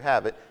whenever you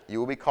have it, you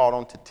will be called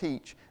on to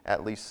teach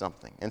at least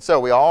something. And so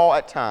we all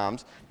at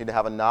times need to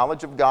have a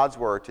knowledge of God's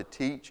Word to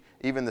teach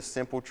even the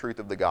simple truth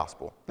of the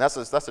gospel. And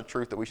that's a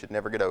truth that we should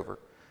never get over.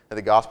 That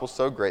the gospel is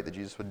so great that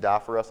Jesus would die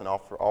for us and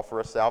offer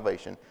us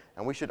salvation.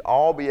 And we should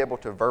all be able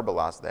to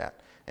verbalize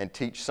that and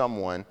teach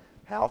someone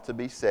how to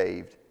be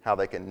saved, how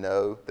they can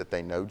know that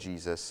they know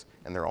Jesus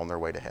and they're on their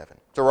way to heaven.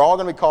 So we're all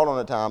going to be called on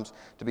at times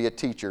to be a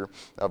teacher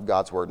of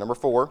God's Word. Number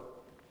 4,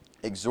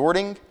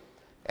 exhorting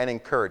and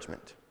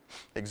encouragement.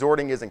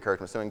 Exhorting is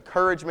encouragement. So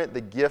encouragement,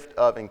 the gift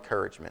of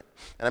encouragement.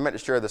 And I meant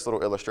to share this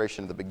little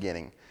illustration at the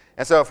beginning.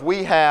 And so if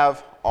we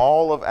have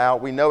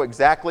we know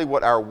exactly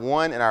what our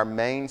one and our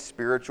main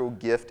spiritual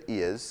gift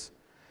is.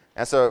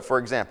 And so, for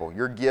example,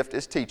 your gift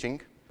is teaching,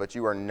 but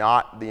you are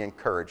not the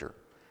encourager.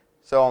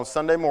 So on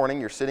Sunday morning,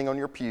 you're sitting on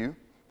your pew.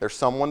 There's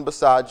someone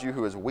beside you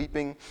who is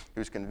weeping,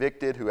 who's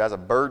convicted, who has a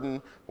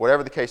burden,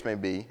 whatever the case may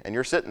be. And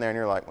you're sitting there and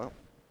you're like, well,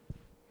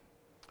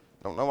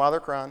 don't know why they're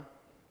crying,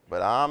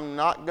 but I'm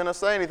not going to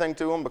say anything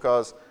to them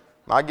because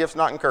my gift's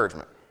not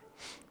encouragement.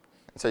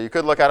 And so you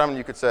could look at them and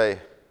you could say,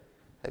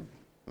 hey,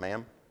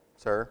 ma'am,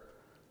 sir,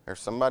 there's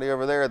somebody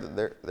over there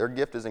that their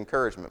gift is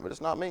encouragement, but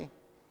it's not me.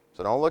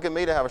 So don't look at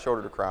me to have a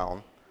shoulder to cry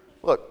on.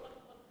 Look,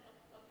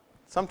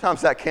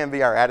 sometimes that can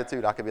be our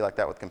attitude. I could be like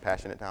that with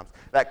compassion at times.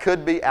 That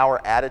could be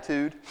our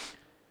attitude,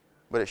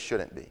 but it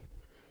shouldn't be.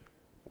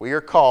 We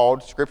are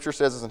called, Scripture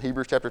says this in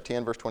Hebrews chapter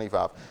 10, verse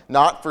 25,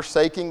 not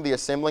forsaking the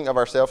assembling of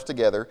ourselves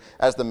together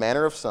as the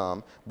manner of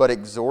some, but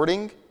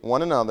exhorting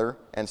one another,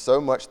 and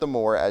so much the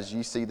more as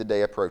ye see the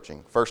day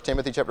approaching. 1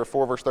 Timothy chapter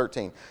 4, verse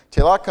 13,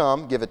 till I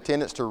come, give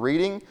attendance to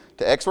reading,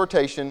 to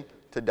exhortation,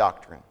 to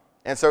doctrine.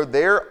 And so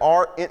there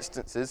are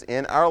instances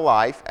in our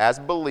life as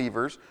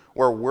believers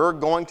where we're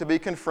going to be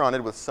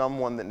confronted with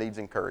someone that needs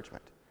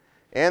encouragement.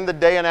 In the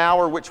day and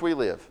hour which we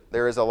live,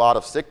 there is a lot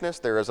of sickness,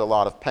 there is a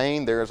lot of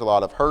pain, there is a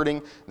lot of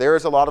hurting, there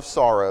is a lot of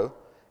sorrow,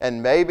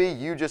 and maybe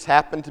you just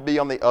happen to be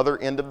on the other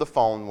end of the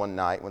phone one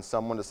night when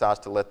someone decides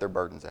to let their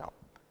burdens out.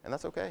 And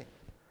that's okay.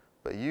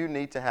 But you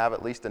need to have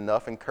at least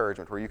enough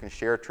encouragement where you can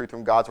share truth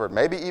from God's Word.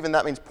 Maybe even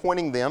that means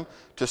pointing them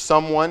to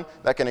someone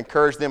that can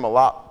encourage them a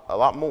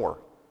lot more.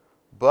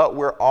 But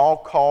we're all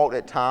called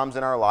at times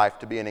in our life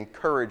to be an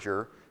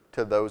encourager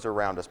to those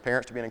around us.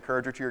 Parents, to be an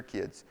encourager to your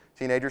kids.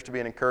 Teenagers, to be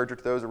an encourager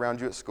to those around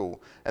you at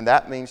school. And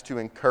that means to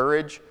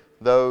encourage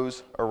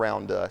those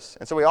around us.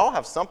 And so we all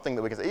have something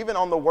that we can say. Even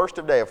on the worst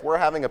of days, if we're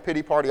having a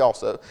pity party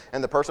also,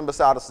 and the person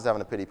beside us is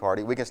having a pity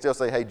party, we can still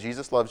say, hey,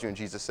 Jesus loves you and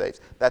Jesus saves.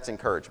 That's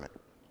encouragement.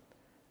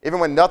 Even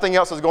when nothing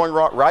else is going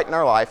right in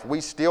our life, we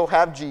still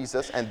have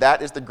Jesus, and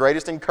that is the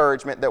greatest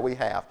encouragement that we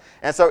have.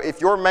 And so if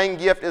your main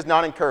gift is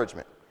not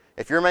encouragement,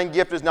 if your main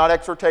gift is not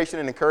exhortation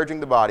and encouraging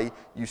the body,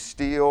 you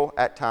still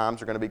at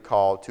times are going to be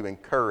called to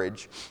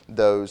encourage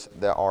those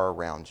that are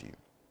around you.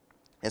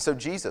 And so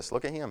Jesus,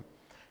 look at him.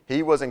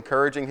 He was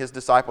encouraging his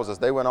disciples as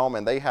they went home,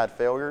 and they had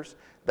failures.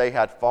 They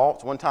had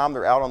faults. One time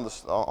they're out on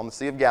the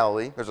Sea of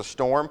Galilee. There's a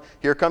storm.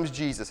 Here comes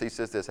Jesus. He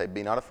says this, hey,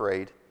 be not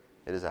afraid.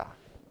 It is I.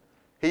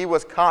 He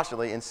was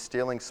constantly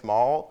instilling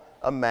small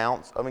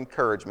amounts of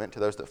encouragement to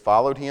those that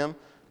followed him,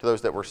 to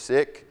those that were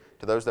sick,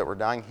 to those that were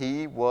dying.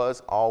 He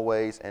was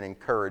always an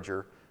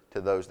encourager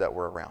to those that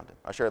were around him.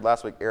 I shared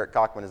last week, Eric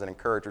Cockman is an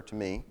encourager to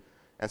me.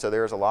 And so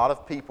there's a lot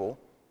of people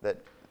that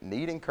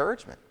need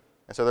encouragement.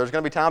 And so there's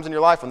going to be times in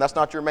your life when that's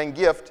not your main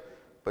gift,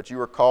 but you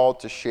are called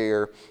to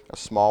share a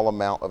small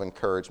amount of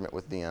encouragement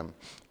with them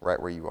right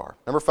where you are.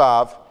 Number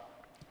 5,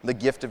 the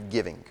gift of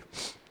giving.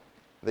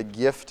 The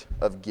gift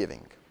of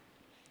giving.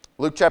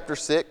 Luke chapter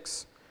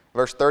 6,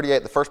 verse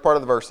 38, the first part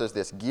of the verse says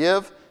this,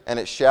 give, and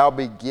it shall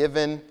be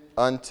given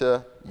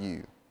unto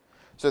you.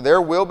 So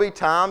there will be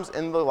times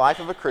in the life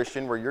of a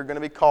Christian where you're going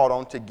to be called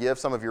on to give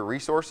some of your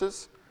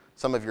resources,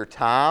 some of your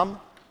time,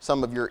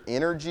 some of your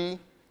energy,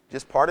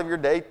 just part of your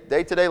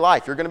day-to-day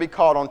life. You're going to be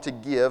called on to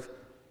give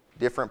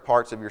different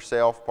parts of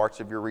yourself, parts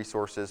of your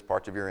resources,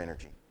 parts of your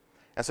energy.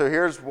 And so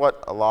here's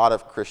what a lot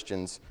of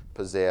Christians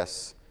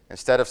possess.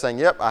 Instead of saying,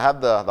 yep, I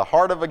have the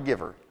heart of a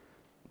giver,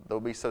 they'll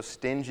be so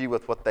stingy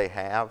with what they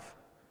have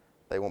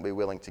they won't be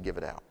willing to give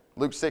it out.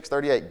 Luke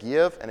 6:38,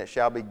 give and it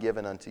shall be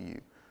given unto you.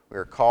 We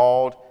are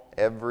called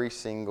every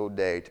single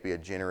day to be a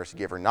generous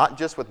giver, not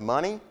just with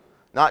money,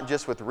 not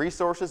just with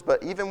resources,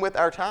 but even with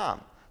our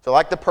time. So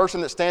like the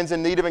person that stands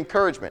in need of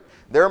encouragement,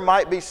 there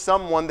might be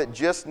someone that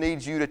just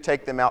needs you to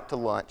take them out to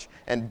lunch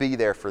and be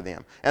there for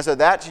them. And so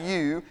that's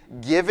you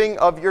giving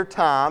of your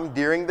time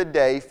during the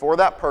day for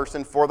that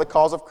person, for the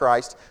cause of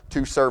Christ,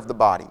 to serve the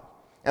body.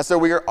 And so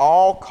we are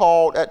all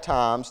called at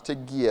times to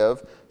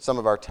give some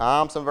of our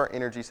time, some of our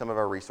energy, some of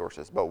our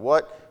resources. But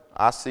what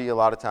I see a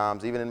lot of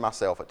times, even in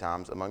myself at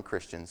times among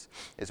Christians,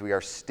 is we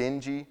are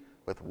stingy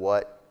with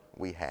what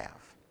we have.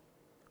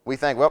 We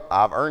think, well,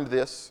 I've earned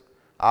this.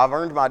 I've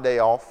earned my day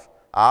off.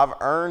 I've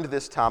earned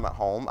this time at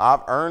home.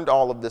 I've earned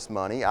all of this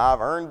money.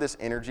 I've earned this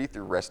energy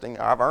through resting.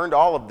 I've earned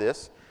all of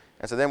this.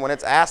 And so then when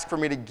it's asked for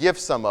me to give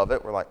some of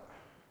it, we're like,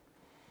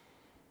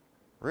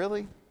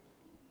 really?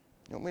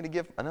 You want me to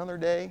give another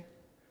day?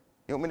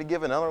 You want me to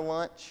give another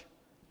lunch?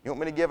 You want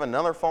me to give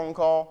another phone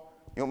call?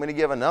 You want me to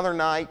give another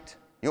night?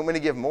 You want me to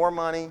give more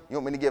money? You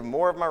want me to give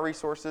more of my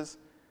resources?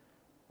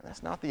 And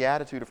that's not the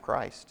attitude of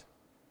Christ.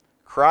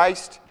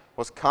 Christ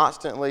was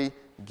constantly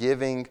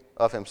giving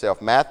of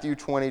himself. Matthew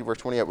 20, verse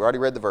 28, we already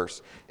read the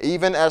verse.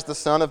 Even as the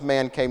Son of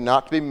Man came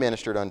not to be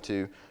ministered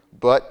unto,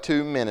 but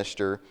to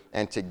minister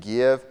and to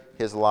give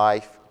his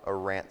life a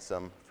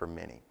ransom for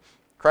many.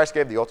 Christ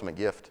gave the ultimate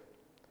gift.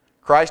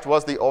 Christ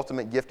was the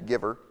ultimate gift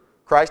giver.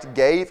 Christ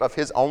gave of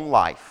his own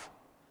life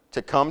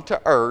to come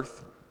to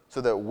earth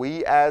so that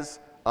we as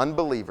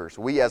unbelievers,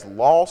 we as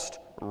lost,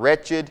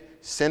 wretched,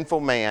 sinful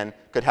man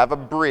could have a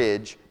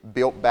bridge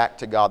built back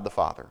to God the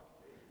Father.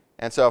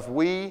 And so if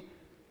we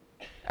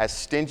as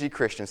stingy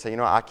Christians say,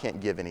 I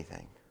can't give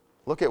anything,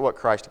 look at what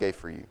Christ gave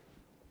for you.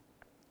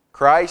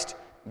 Christ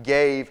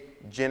gave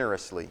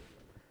generously.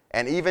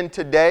 And even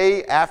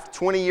today,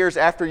 20 years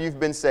after you've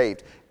been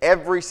saved,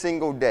 every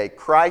single day,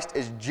 Christ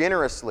is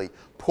generously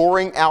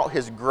pouring out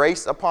his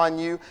grace upon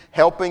you,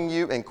 helping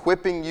you,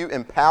 equipping you,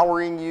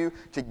 empowering you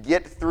to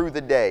get through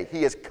the day.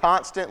 He is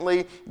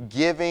constantly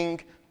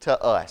giving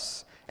to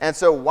us. And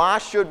so why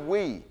should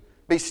we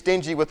be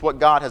stingy with what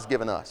God has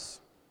given us?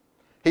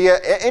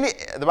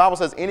 The Bible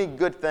says any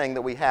good thing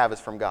that we have is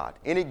from God.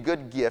 Any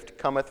good gift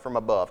cometh from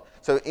above.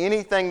 So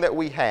anything that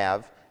we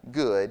have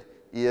good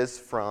is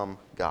from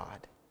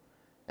God.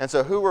 And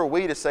so who are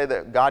we to say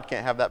that God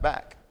can't have that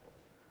back?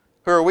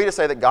 Who are we to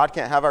say that God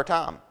can't have our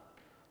time?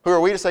 Who are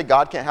we to say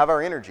God can't have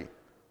our energy?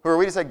 Who are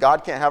we to say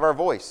God can't have our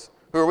voice?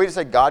 Who are we to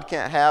say God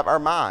can't have our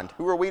mind?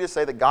 Who are we to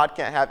say that God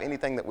can't have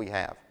anything that we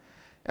have?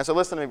 And so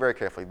listen to me very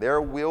carefully.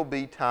 There will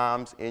be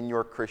times in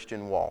your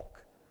Christian walk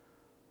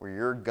where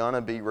you're going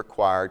to be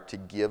required to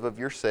give of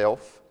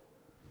yourself,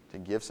 to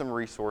give some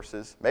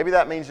resources. Maybe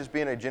that means just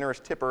being a generous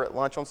tipper at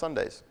lunch on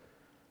Sundays.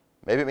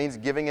 Maybe it means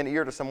giving an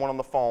ear to someone on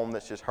the phone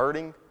that's just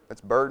hurting,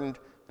 that's burdened,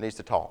 that needs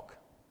to talk.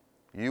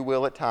 You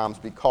will at times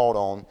be called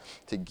on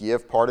to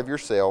give part of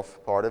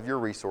yourself, part of your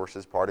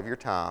resources, part of your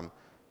time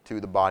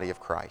to the body of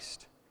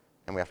Christ.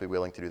 And we have to be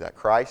willing to do that.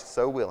 Christ,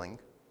 so willing,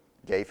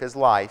 gave his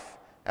life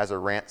as a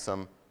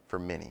ransom for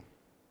many.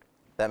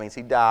 That means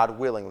he died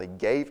willingly,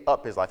 gave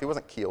up his life. He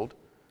wasn't killed.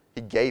 He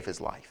gave his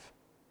life.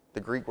 The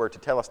Greek word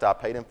tetelestai,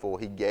 paid in full.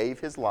 He gave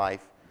his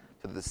life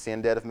so that the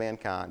sin debt of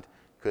mankind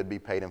could be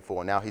paid in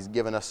full. And now he's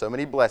given us so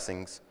many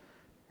blessings,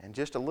 and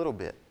just a little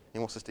bit. He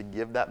wants us to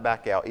give that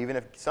back out, even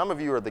if some of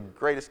you are the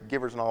greatest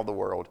givers in all the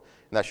world,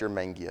 and that's your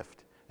main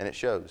gift, and it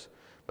shows.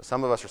 But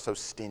some of us are so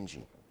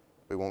stingy.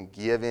 We won't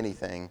give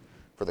anything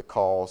for the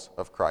cause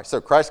of Christ.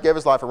 So Christ gave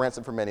his life a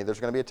ransom for many. There's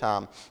going to be a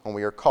time when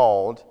we are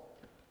called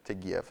to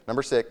give.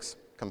 Number 6,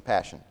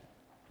 compassion.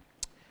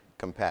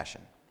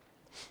 Compassion.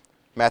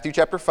 Matthew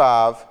chapter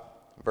 5,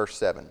 verse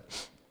 7.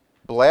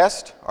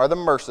 Blessed are the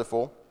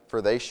merciful,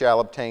 for they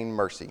shall obtain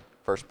mercy.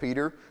 1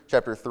 Peter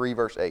chapter 3,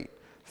 verse 8.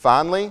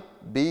 Finally,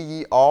 be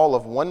ye all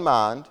of one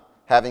mind,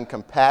 having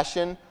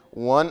compassion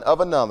one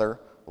of another,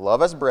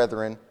 love as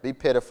brethren, be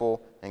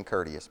pitiful and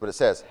courteous. But it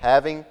says,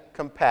 having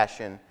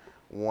compassion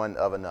one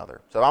of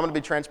another. So I'm going to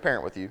be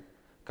transparent with you.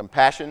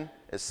 Compassion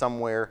is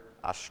somewhere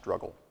I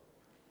struggle.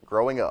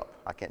 Growing up,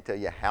 I can't tell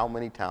you how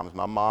many times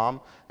my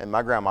mom and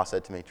my grandma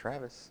said to me,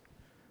 Travis,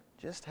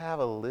 just have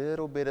a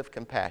little bit of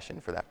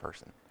compassion for that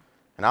person.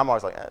 And I'm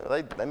always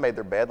like, they made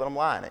their bed, let them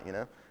lie in it,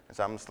 And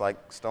so I'm just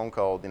like stone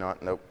cold,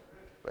 nope.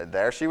 But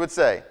there she would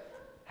say,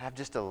 have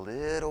just a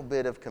little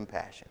bit of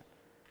compassion.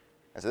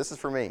 And so this is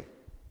for me.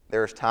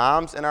 There's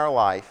times in our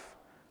life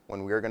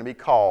when we are going to be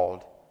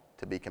called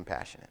to be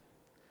compassionate.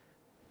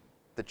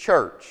 The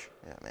church,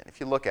 if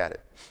you look at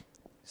it,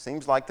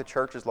 seems like the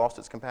church has lost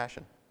its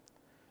compassion.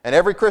 And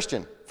every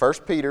Christian, 1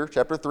 Peter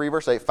chapter 3,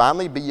 verse 8,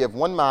 finally be ye of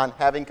one mind,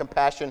 having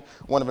compassion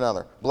one of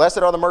another. Blessed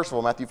are the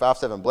merciful, Matthew 5,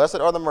 7. Blessed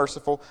are the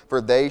merciful,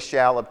 for they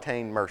shall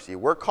obtain mercy.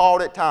 We're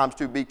called at times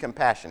to be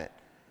compassionate.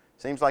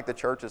 Seems like the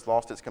church has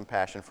lost its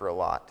compassion for a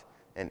lot,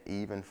 and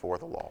even for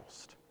the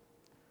lost.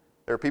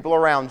 There are people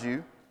around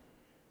you,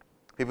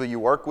 people you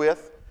work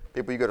with,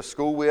 people you go to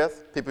school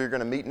with, people you're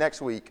going to meet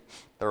next week,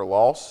 that are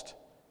lost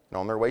and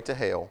on their way to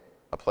hell,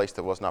 a place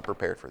that was not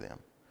prepared for them.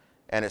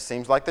 And it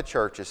seems like the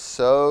church is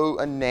so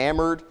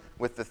enamored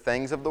with the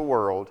things of the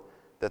world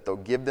that they'll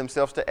give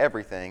themselves to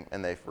everything,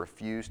 and they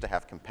refuse to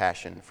have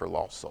compassion for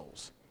lost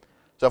souls.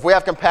 So if we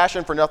have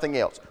compassion for nothing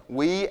else,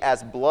 we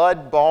as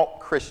blood-bought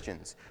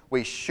Christians,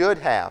 we should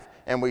have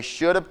and we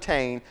should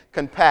obtain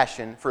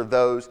compassion for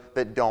those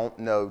that don't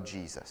know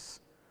Jesus.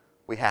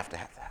 We have to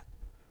have that.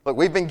 Look,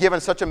 we've been given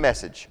such a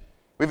message.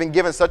 We've been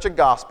given such a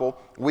gospel.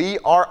 We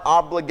are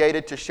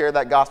obligated to share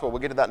that gospel. We'll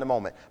get to that in a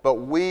moment. But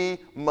we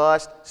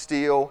must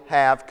still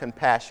have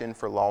compassion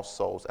for lost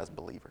souls as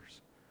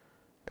believers.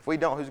 If we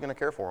don't, who's going to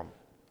care for them?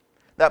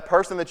 That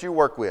person that you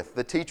work with,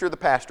 the teacher, the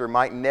pastor,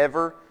 might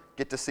never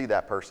get to see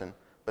that person,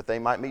 but they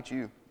might meet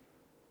you.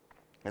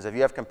 As if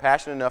you have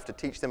compassion enough to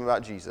teach them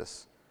about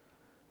Jesus,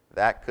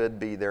 that could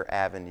be their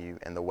avenue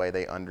and the way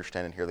they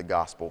understand and hear the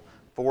gospel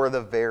for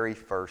the very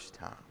first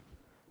time.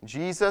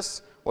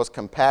 Jesus was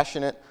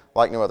compassionate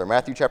like no other.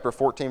 Matthew chapter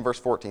 14, verse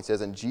 14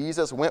 says, "And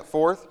Jesus went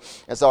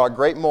forth and saw a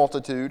great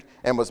multitude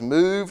and was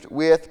moved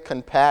with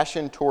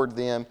compassion toward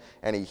them,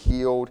 and he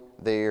healed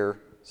their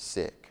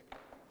sick."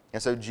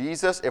 And so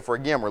Jesus, if we're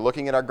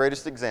looking at our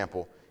greatest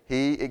example,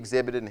 he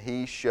exhibited and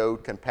he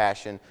showed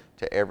compassion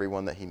to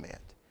everyone that he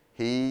met.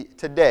 He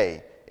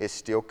today is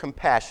still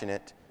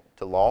compassionate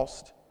to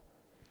lost,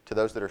 to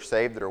those that are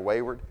saved, that are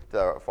wayward,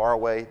 that are far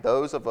away,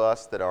 those of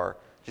us that are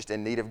just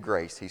in need of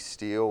grace. He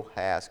still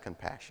has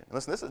compassion. And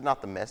listen, this is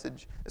not the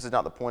message. This is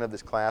not the point of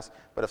this class.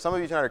 But if some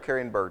of you tonight are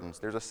carrying burdens,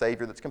 there's a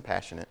Savior that's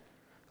compassionate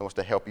that wants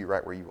to help you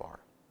right where you are.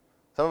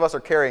 Some of us are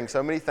carrying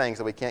so many things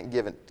that we can't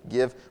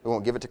give. We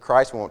won't give it to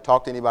Christ. We won't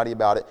talk to anybody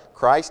about it.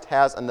 Christ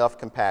has enough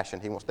compassion.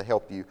 He wants to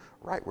help you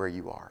right where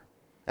you are.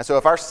 And so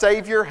if our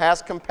Savior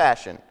has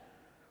compassion,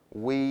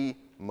 we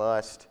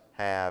must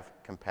have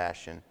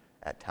compassion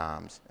at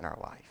times in our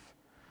life.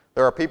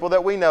 There are people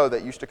that we know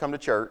that used to come to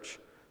church.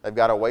 They've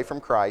got away from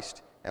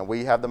Christ, and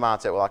we have the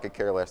mindset, well, I could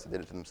care less. They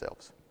did it to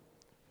themselves.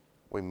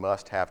 We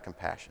must have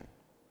compassion.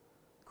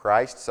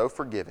 Christ, so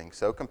forgiving,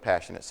 so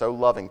compassionate, so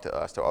loving to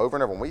us. So over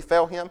and over, when we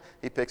fail Him,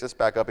 He picks us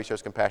back up. He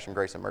shows compassion,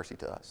 grace, and mercy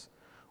to us.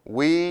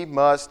 We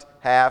must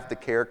have the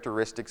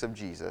characteristics of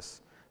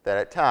Jesus, that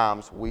at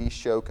times we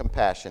show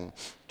compassion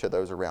to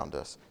those around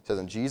us. It says,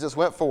 "And Jesus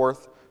went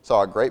forth,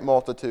 saw a great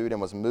multitude,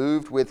 and was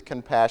moved with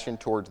compassion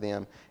towards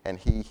them, and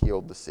He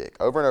healed the sick."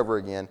 Over and over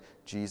again,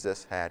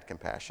 Jesus had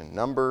compassion.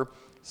 Number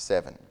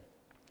 7.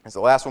 It's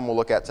the last one we'll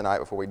look at tonight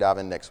before we dive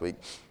in next week.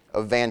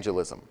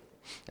 Evangelism.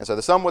 And so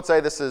some would say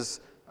this is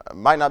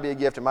might not be a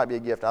gift, it might be a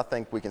gift. I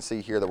think we can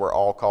see here that we're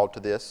all called to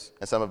this,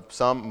 and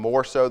some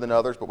more so than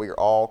others, but we are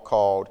all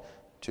called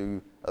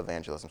to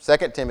evangelism.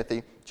 2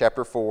 Timothy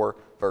chapter 4,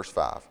 verse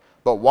 5.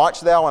 "But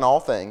watch thou in all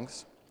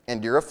things,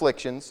 endure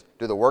afflictions,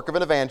 do the work of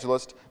an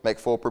evangelist, make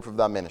full proof of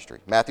thy ministry."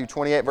 Matthew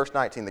 28, verse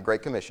 19, the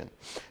Great Commission.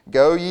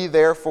 "Go ye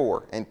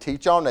therefore and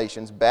teach all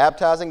nations,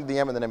 baptizing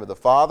them in the name of the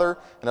Father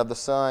and of the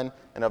Son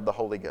and of the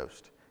Holy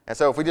Ghost." And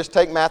so if we just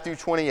take Matthew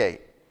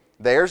 28,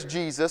 there's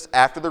Jesus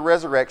after the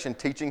resurrection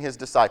teaching His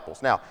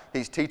disciples. Now,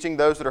 He's teaching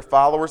those that are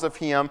followers of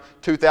Him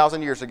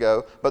 2,000 years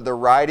ago, but the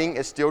writing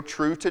is still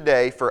true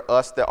today for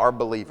us that are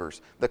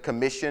believers. The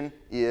commission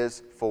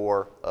is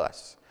for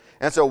us.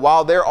 And so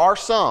while there are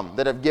some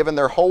that have given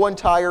their whole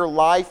entire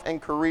life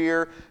and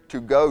career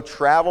to go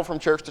travel from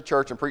church to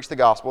church and preach the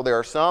gospel, there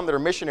are some that are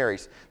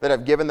missionaries that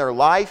have given their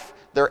life,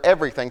 their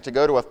everything to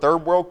go to a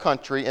third world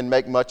country and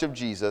make much of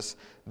Jesus.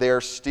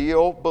 They're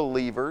still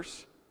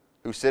believers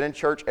who sit in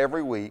church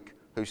every week,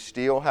 who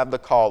still have the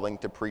calling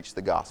to preach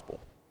the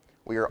gospel.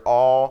 We are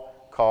all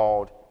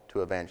called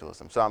to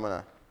evangelism. So I'm going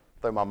to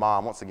throw my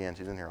mom, once again,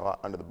 she's in here a lot,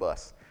 under the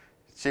bus.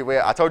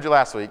 I told you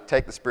last week,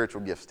 take the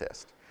spiritual gifts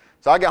test.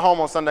 So I get home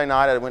on Sunday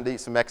night, I went to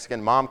eat some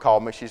Mexican. Mom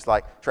called me, she's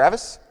like,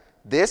 "Travis,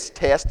 this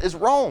test is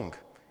wrong.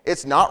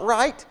 It's not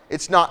right,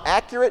 it's not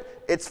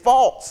accurate, it's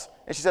false."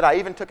 And she said, "I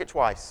even took it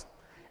twice."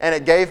 And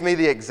it gave me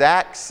the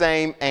exact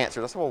same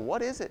answers. I said, "Well,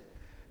 what is it?"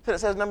 She said, "It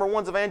says number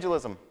 1's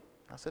evangelism."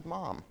 I said,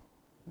 "Mom,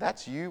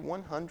 that's you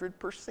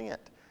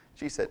 100%.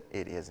 She said,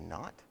 "It is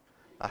not."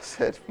 I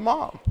said,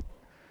 "Mom,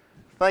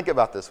 think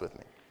about this with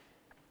me."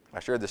 I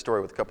shared this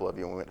story with a couple of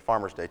you when we went to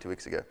Farmer's Day 2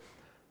 weeks ago.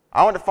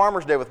 I went to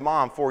Farmer's Day with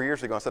Mom 4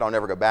 years ago and said I'll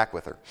never go back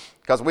with her.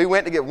 Because we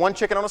went to get one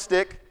chicken on a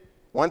stick,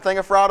 one thing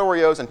of fried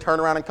Oreos, and turn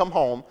around and come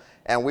home.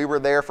 And we were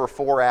there for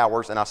 4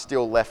 hours, and I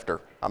still left her.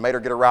 I made her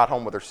get a ride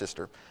home with her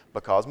sister.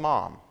 Because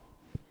Mom,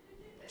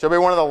 she'll be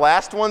one of the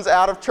last ones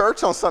out of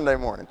church on Sunday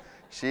morning.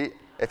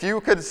 If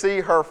you could see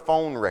her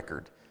phone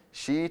record,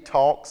 she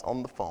talks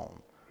on the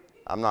phone.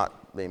 I'm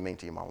not being mean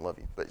to you, Mom, I love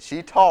you. But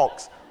she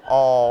talks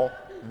all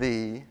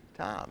the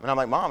time. And I'm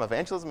like, "Mom,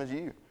 evangelism is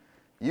you.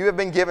 You have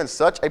been given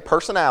such a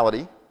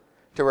personality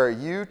to where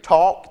you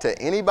talk to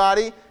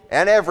anybody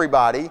and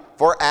everybody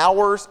for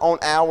hours on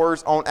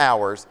hours on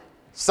hours.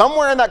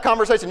 Somewhere in that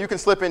conversation, you can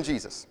slip in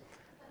Jesus."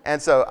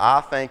 And so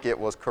I think it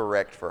was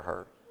correct for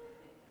her.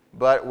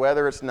 But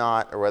whether it's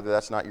not or whether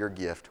that's not your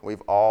gift,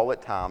 we've all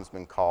at times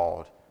been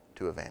called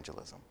to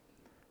evangelism.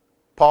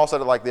 Paul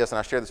said it like this, and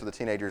I shared this with the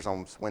teenagers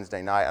on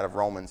Wednesday night out of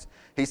Romans.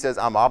 He says,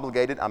 "I'm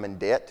obligated, I'm in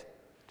debt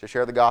to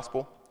share the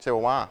gospel." You say,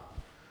 "Well, why?"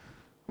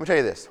 Let me tell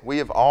you this. We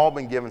have all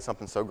been given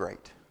something so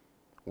great.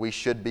 We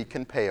should be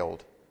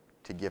compelled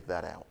to give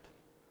that out.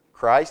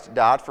 Christ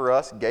died for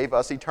us, gave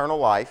us eternal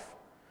life.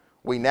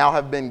 We now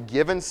have been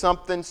given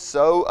something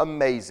so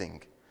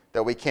amazing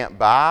that we can't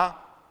buy,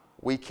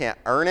 we can't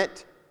earn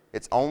it.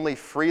 It's only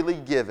freely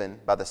given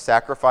by the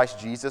sacrifice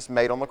Jesus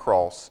made on the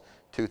cross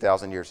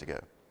 2,000 years ago.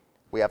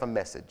 We have a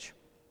message.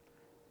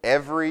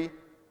 Every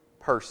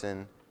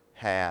person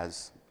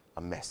has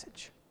a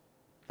message.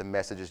 The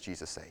message is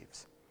Jesus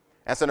saves.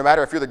 And so no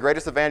matter if you're the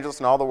greatest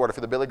evangelist in all the world, if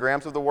you're the Billy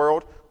Grahams of the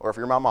world, or if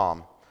you're my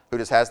mom, who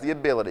just has the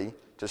ability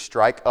to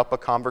strike up a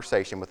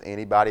conversation with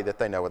anybody that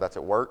they know, whether that's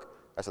at work,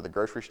 that's at the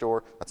grocery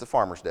store, that's at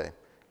Farmer's Day,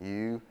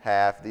 you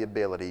have the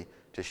ability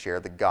to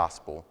share the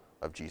gospel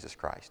of Jesus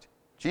Christ.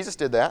 Jesus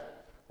did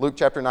that. Luke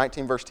chapter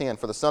 19, verse 10,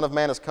 "For the Son of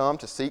Man has come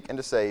to seek and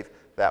to save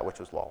that which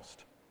was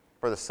lost."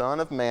 For the Son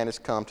of Man has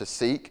come to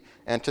seek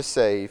and to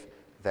save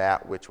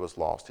that which was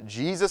lost.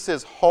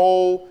 Jesus'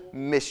 whole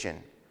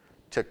mission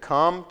to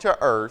come to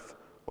earth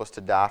was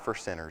to die for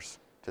sinners,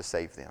 to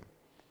save them.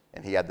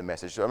 And he had the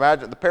message. So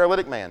imagine the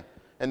paralytic man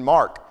in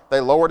Mark. They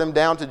lowered him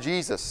down to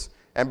Jesus.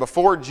 And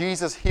before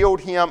Jesus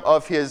healed him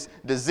of his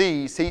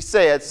disease, he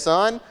said,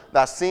 "Son,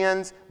 thy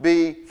sins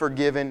be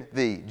forgiven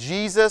thee."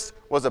 Jesus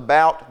was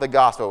about the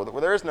gospel. Well,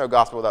 there is no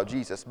gospel without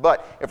Jesus.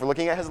 But if we're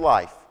looking at his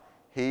life,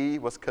 he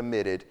was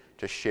committed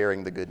to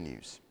sharing the good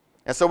news.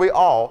 And so we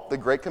all, the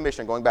Great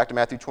Commission, going back to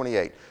Matthew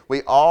 28,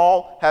 we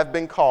all have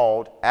been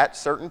called at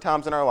certain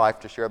times in our life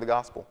to share the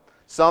gospel.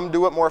 Some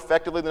do it more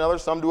effectively than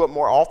others. Some do it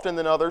more often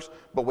than others.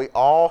 But we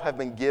all have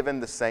been given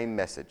the same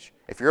message.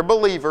 If you're a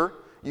believer,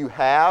 you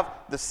have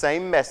the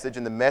same message,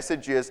 and the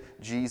message is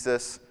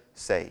Jesus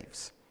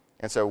saves.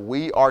 And so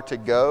we are to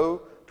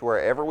go to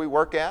wherever we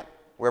work at,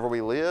 wherever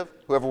we live,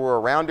 whoever we're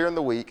around during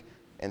the week,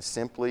 and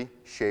simply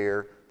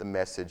share the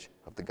message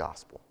of the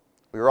gospel.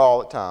 We are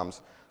all at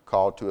times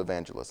called to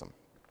evangelism.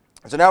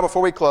 So now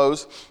before we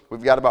close,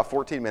 we've got about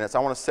 14 minutes. I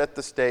want to set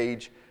the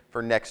stage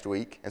for next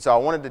week. And so I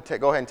wanted to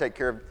go ahead and take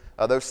care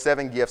of those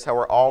 7 gifts, how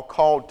we're all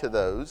called to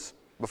those,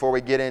 before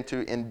we get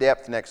into in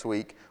depth next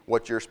week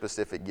what your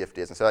specific gift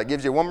is. And so that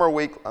gives you one more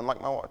week,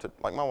 unlike my wife,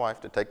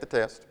 to take the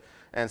test.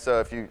 And so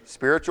if you,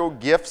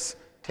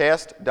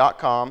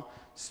 spiritualgiftstest.com,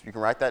 you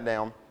can write that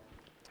down,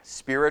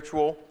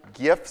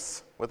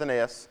 spiritualgifts with an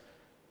S,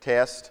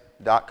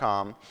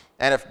 test.com.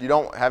 And if you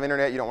don't have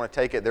internet, you don't want to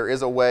take it, there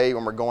is a way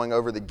when we're going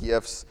over the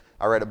gifts.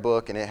 I read a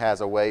book and it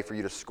has a way for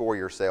you to score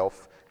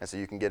yourself, and so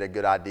you can get a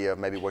good idea of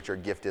maybe what your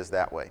gift is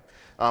that way.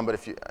 But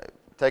if you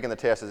taking the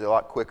test is a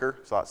lot quicker,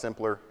 it's a lot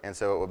simpler, and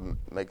so it would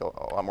make a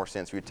lot more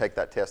sense if you take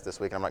that test this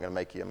week. And I'm not going to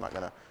make you,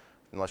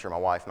 unless you're my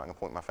wife, I'm not going to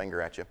point my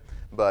finger at you.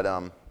 But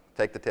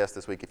take the test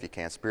this week if you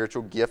can,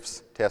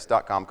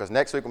 spiritualgiftstest.com, because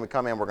next week when we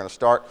come in, we're going to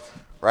start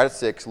right at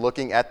 6,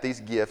 looking at these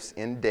gifts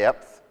in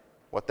depth,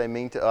 what they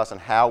mean to us, and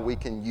how we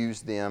can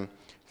use them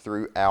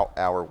throughout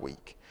our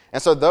week.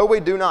 And so though we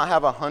do not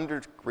have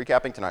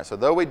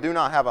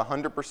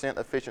 100%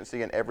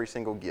 efficiency in every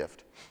single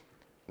gift,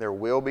 there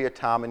will be a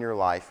time in your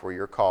life where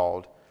you're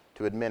called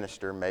to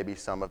administer maybe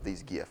some of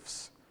these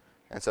gifts.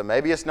 And so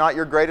maybe it's not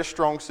your greatest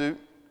strong suit,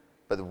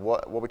 but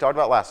what we talked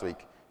about last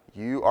week,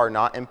 you are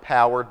not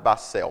empowered by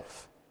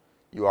self.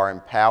 You are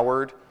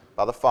empowered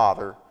by the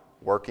Father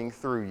working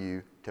through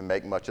you to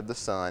make much of the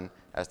Son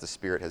as the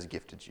Spirit has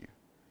gifted you.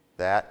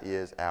 That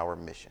is our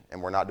mission.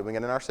 And we're not doing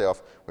it in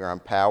ourselves. We are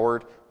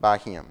empowered by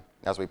Him.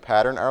 As we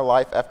pattern our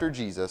life after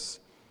Jesus,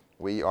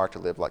 we are to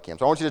live like Him.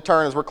 So I want you to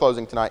turn, as we're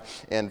closing tonight,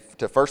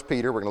 to 1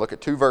 Peter. We're going to look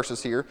at 2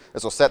 verses here.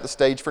 This will set the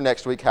stage for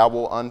next week, how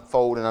we'll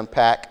unfold and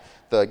unpack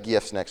the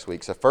gifts next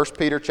week. So 1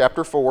 Peter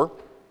chapter 4,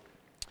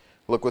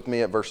 look with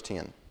me at verse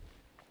 10.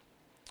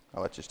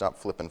 I'll let you stop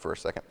flipping for a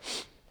second.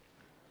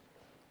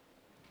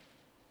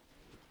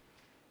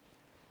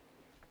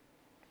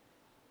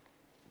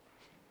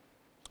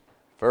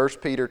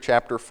 First Peter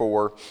chapter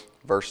 4,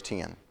 verse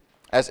 10.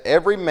 As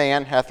every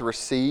man hath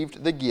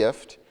received the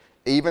gift,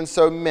 even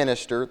so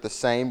minister the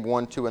same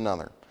one to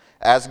another,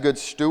 as good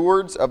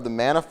stewards of the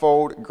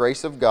manifold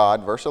grace of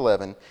God. Verse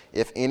 11,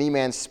 if any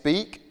man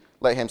speak,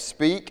 let him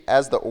speak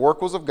as the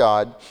oracles of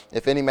God.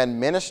 If any man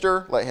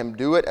minister, let him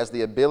do it as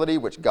the ability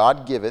which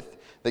God giveth,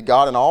 that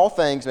God in all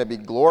things may be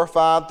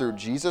glorified through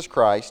Jesus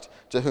Christ,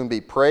 to whom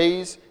be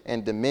praise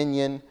and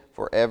dominion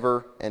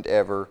forever and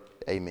ever.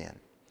 Amen.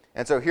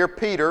 And so here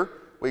Peter,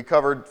 we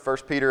covered 1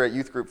 Peter at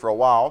youth group for a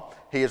while.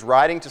 He is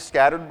writing to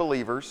scattered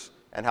believers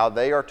and how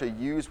they are to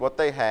use what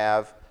they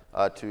have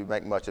to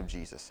make much of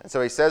Jesus. And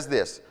so he says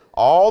this,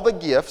 all the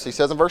gifts, he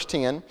says in verse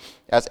 10,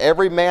 as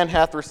every man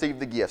hath received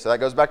the gift. So that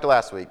goes back to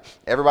last week.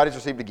 Everybody's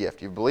received a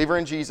gift. You're a believer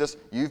in Jesus.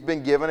 You've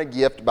been given a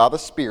gift by the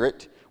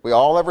Spirit. We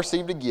all have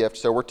received a gift,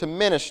 so we're to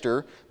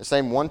minister the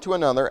same one to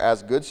another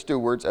as good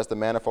stewards as the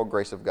manifold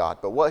grace of God.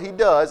 But what he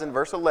does in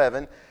verse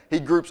 11, he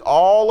groups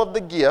all of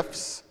the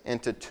gifts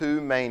into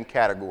 2 main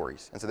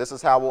categories. And so this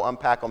is how we'll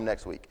unpack them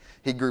next week.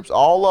 He groups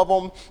all of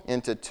them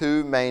into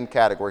 2 main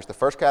categories. The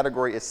first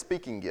category is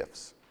speaking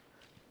gifts.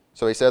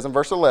 So he says in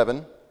verse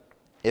 11,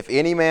 if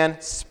any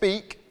man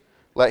speak,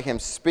 let him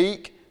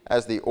speak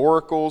as the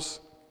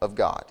oracles of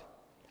God.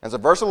 And so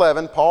verse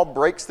 11, Paul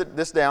breaks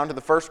this down to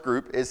the first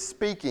group is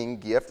speaking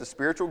gift, the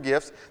spiritual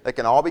gifts that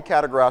can all be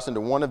categorized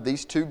into one of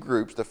these two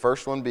groups, the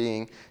first one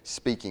being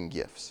speaking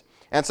gifts.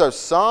 And so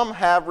some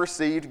have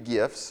received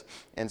gifts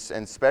and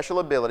special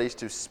abilities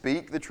to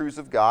speak the truths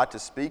of God, to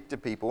speak to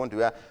people, and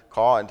to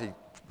call and to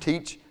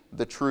teach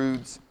the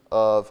truths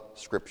of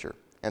Scripture.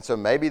 And so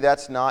maybe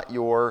that's not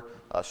your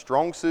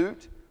strong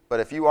suit, but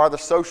if you are the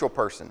social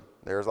person,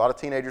 there's a lot of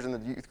teenagers in the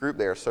youth group,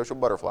 they are social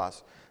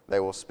butterflies. They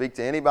will speak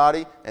to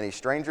anybody, any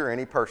stranger,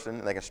 any person,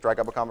 and they can strike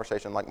up a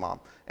conversation like mom.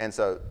 And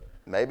so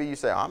maybe you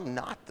say, I'm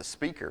not the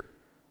speaker,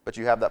 but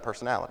you have that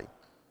personality.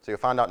 So you'll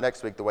find out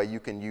next week the way you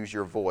can use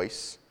your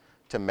voice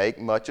to make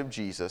much of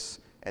Jesus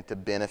and to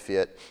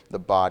benefit the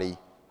body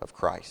of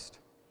Christ.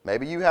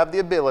 Maybe you have the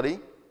ability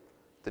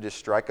to just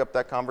strike up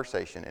that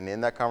conversation, and in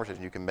that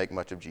conversation you can make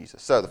much of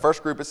Jesus. So the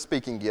first group is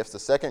speaking gifts. The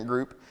second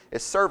group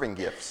is serving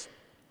gifts.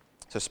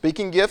 So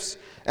speaking gifts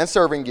and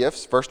serving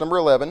gifts, verse number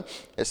 11,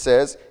 it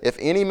says, if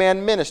any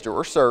man minister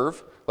or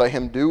serve, let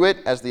him do it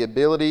as the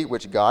ability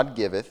which God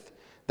giveth,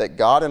 that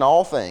God in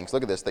all things,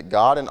 look at this, that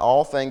God in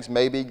all things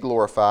may be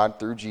glorified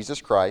through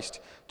Jesus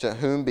Christ, to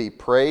whom be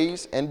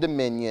praise and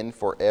dominion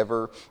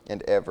forever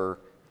and ever.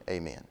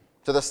 Amen.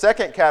 So the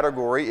second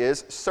category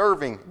is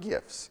serving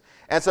gifts.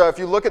 And so if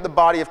you look at the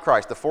body of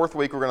Christ, the fourth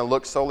week we're going to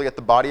look solely at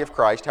the body of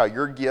Christ, how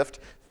your gift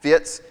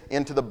fits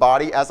into the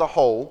body as a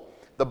whole.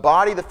 The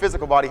body, the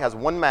physical body, has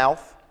one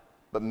mouth,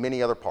 but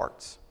many other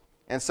parts.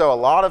 And so a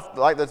lot of,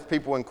 like the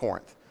people in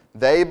Corinth,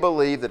 they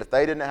believed that if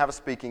they didn't have a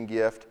speaking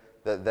gift,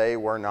 that they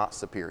were not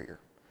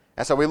superior.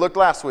 And so we looked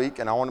last week,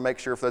 and I want to make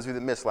sure, for those of you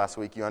that missed last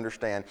week, you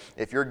understand,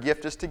 if your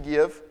gift is to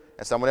give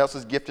and someone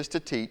else's gift is to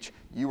teach,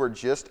 you are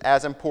just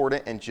as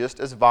important and just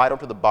as vital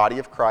to the body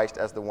of Christ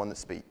as the one that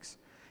speaks.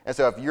 And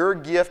so if your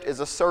gift is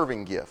a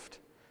serving gift,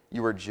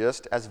 you are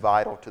just as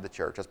vital to the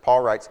church. As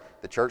Paul writes,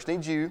 the church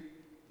needs you,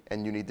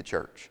 and you need the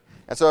church.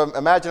 And so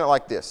imagine it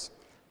like this.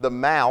 The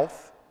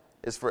mouth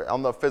is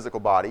on the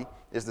physical body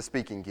is the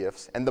speaking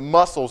gifts, and the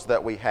muscles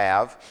that we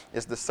have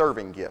is the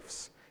serving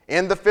gifts.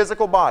 In the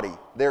physical body,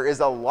 there is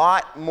a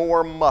lot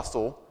more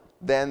muscle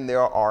than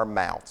there are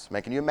mouths.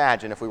 Man, can you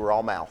imagine if we were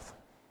all mouth?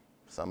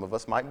 Some of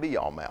us might be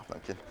all mouth.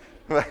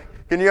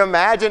 Can you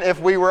imagine if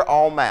we were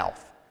all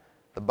mouth?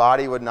 The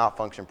body would not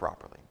function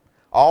properly.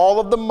 All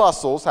of the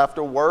muscles have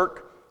to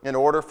work in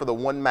order for the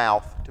one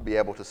mouth to be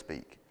able to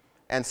speak.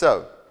 And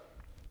so,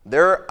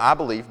 I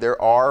believe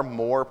there are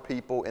more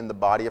people in the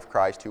body of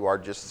Christ who are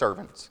just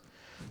servants,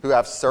 who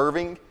have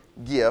serving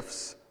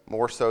gifts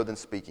more so than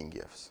speaking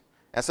gifts.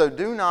 And so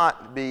do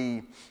not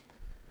be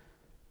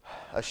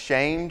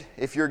ashamed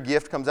if your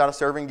gift comes out of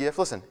serving gift.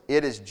 Listen,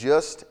 it is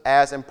just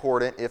as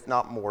important, if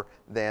not more,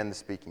 than the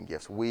speaking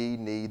gifts. We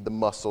need the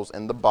muscles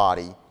in the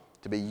body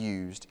to be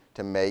used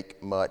to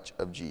make much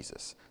of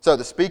Jesus. So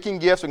the speaking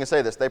gifts, we can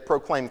say this, they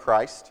proclaim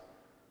Christ.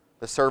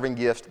 The serving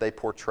gifts, they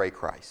portray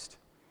Christ.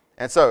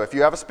 And so if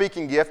you have a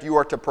speaking gift, you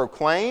are to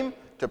proclaim,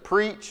 to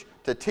preach,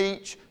 to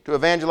teach, to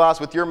evangelize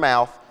with your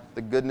mouth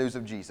the good news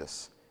of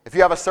Jesus. If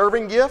you have a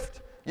serving gift,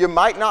 you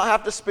might not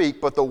have to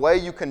speak, but the way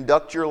you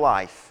conduct your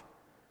life,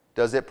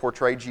 does it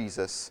portray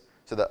Jesus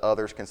so that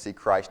others can see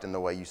Christ in the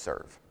way you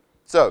serve?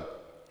 So,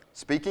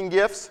 speaking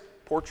gifts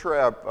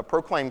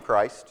proclaim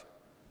Christ.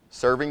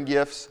 Serving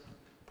gifts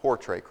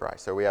portray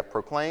Christ. So we have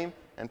proclaim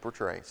and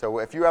portray. So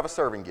if you have a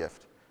serving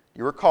gift,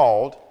 you are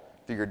called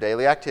through your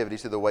daily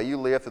activities, through the way you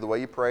live, through the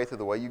way you pray, through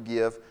the way you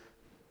give,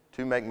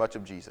 to make much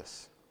of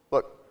Jesus.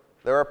 Look,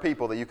 there are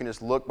people that you can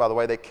just look by the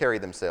way they carry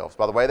themselves,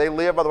 by the way they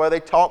live, by the way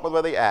they talk, by the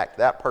way they act.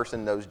 That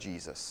person knows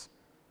Jesus.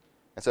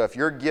 And so if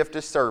your gift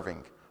is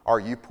serving, are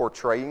you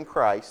portraying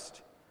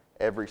Christ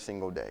every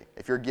single day?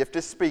 If your gift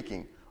is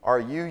speaking, are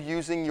you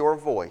using your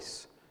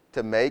voice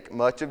to make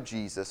much of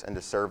Jesus and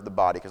to serve the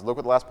body? Because look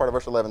what the last part of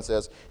verse 11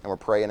 says, and we're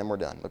praying and we're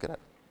done. Look at it.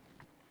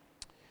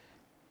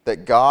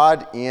 That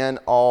God in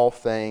all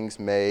things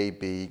may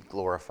be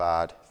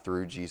glorified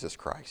through Jesus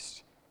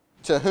Christ,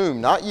 to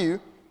whom, not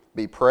you,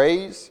 be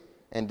praise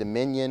and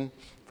dominion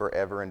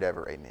forever and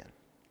ever. Amen.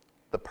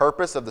 The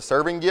purpose of the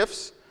serving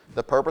gifts,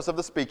 the purpose of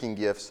the speaking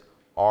gifts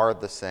are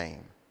the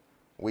same.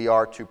 We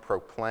are to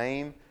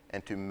proclaim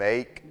and to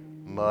make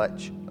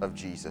much of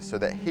Jesus so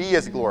that He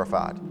is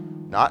glorified,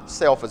 not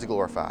self is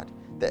glorified,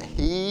 that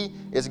He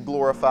is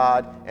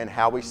glorified in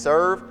how we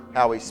serve,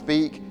 how we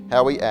speak,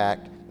 how we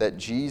act, that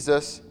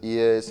Jesus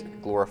is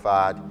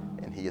glorified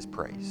and He is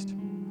praised.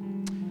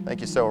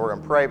 Thank you so much. We're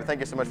going to pray, but thank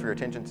you so much for your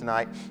attention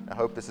tonight. I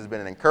hope this has been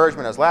an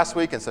encouragement as last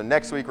week, and so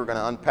next week we're going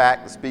to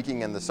unpack the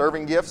speaking and the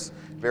serving gifts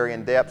very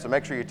in depth. So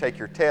make sure you take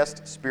your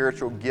test,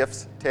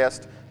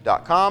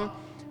 spiritualgiftstest.com,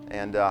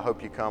 and I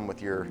hope you come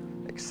with your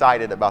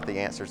excited about the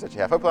answers that you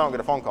have. Hopefully I don't get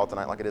a phone call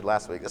tonight like I did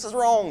last week. This is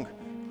wrong.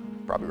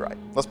 Probably right.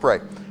 Let's pray.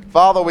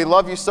 Father, we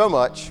love you so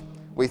much.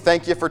 We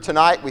thank you for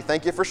tonight. We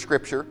thank you for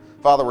Scripture.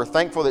 Father, we're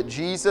thankful that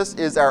Jesus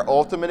is our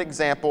ultimate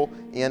example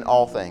in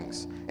all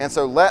things. And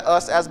so let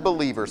us as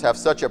believers have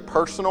such a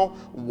personal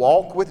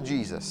walk with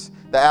Jesus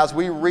that as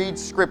we read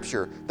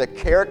Scripture, the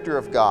character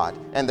of God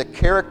and the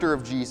character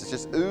of Jesus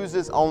just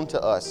oozes onto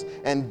us.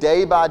 And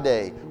day by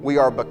day, we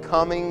are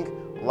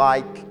becoming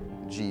like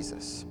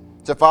Jesus.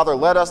 So, Father,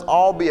 let us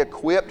all be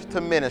equipped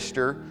to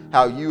minister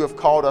how you have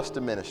called us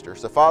to minister.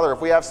 So, Father, if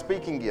we have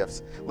speaking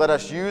gifts, let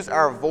us use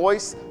our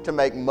voice to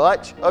make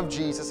much of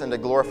Jesus and to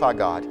glorify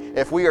God.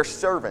 If we are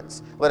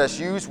servants, let us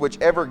use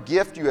whichever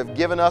gift you have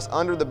given us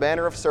under the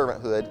banner of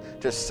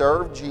servanthood to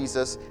serve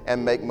Jesus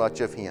and make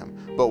much of Him.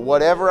 But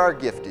whatever our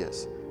gift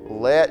is,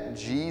 let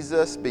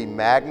Jesus be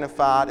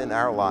magnified in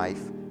our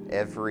life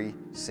every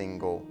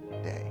single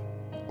day.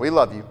 We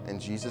love you. In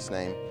Jesus'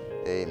 name,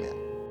 amen.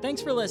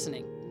 Thanks for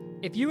listening.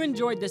 If you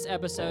enjoyed this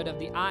episode of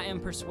the I Am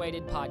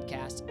Persuaded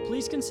podcast,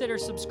 please consider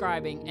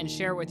subscribing and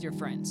share with your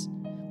friends.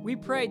 We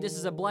pray this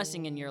is a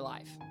blessing in your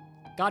life.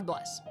 God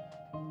bless.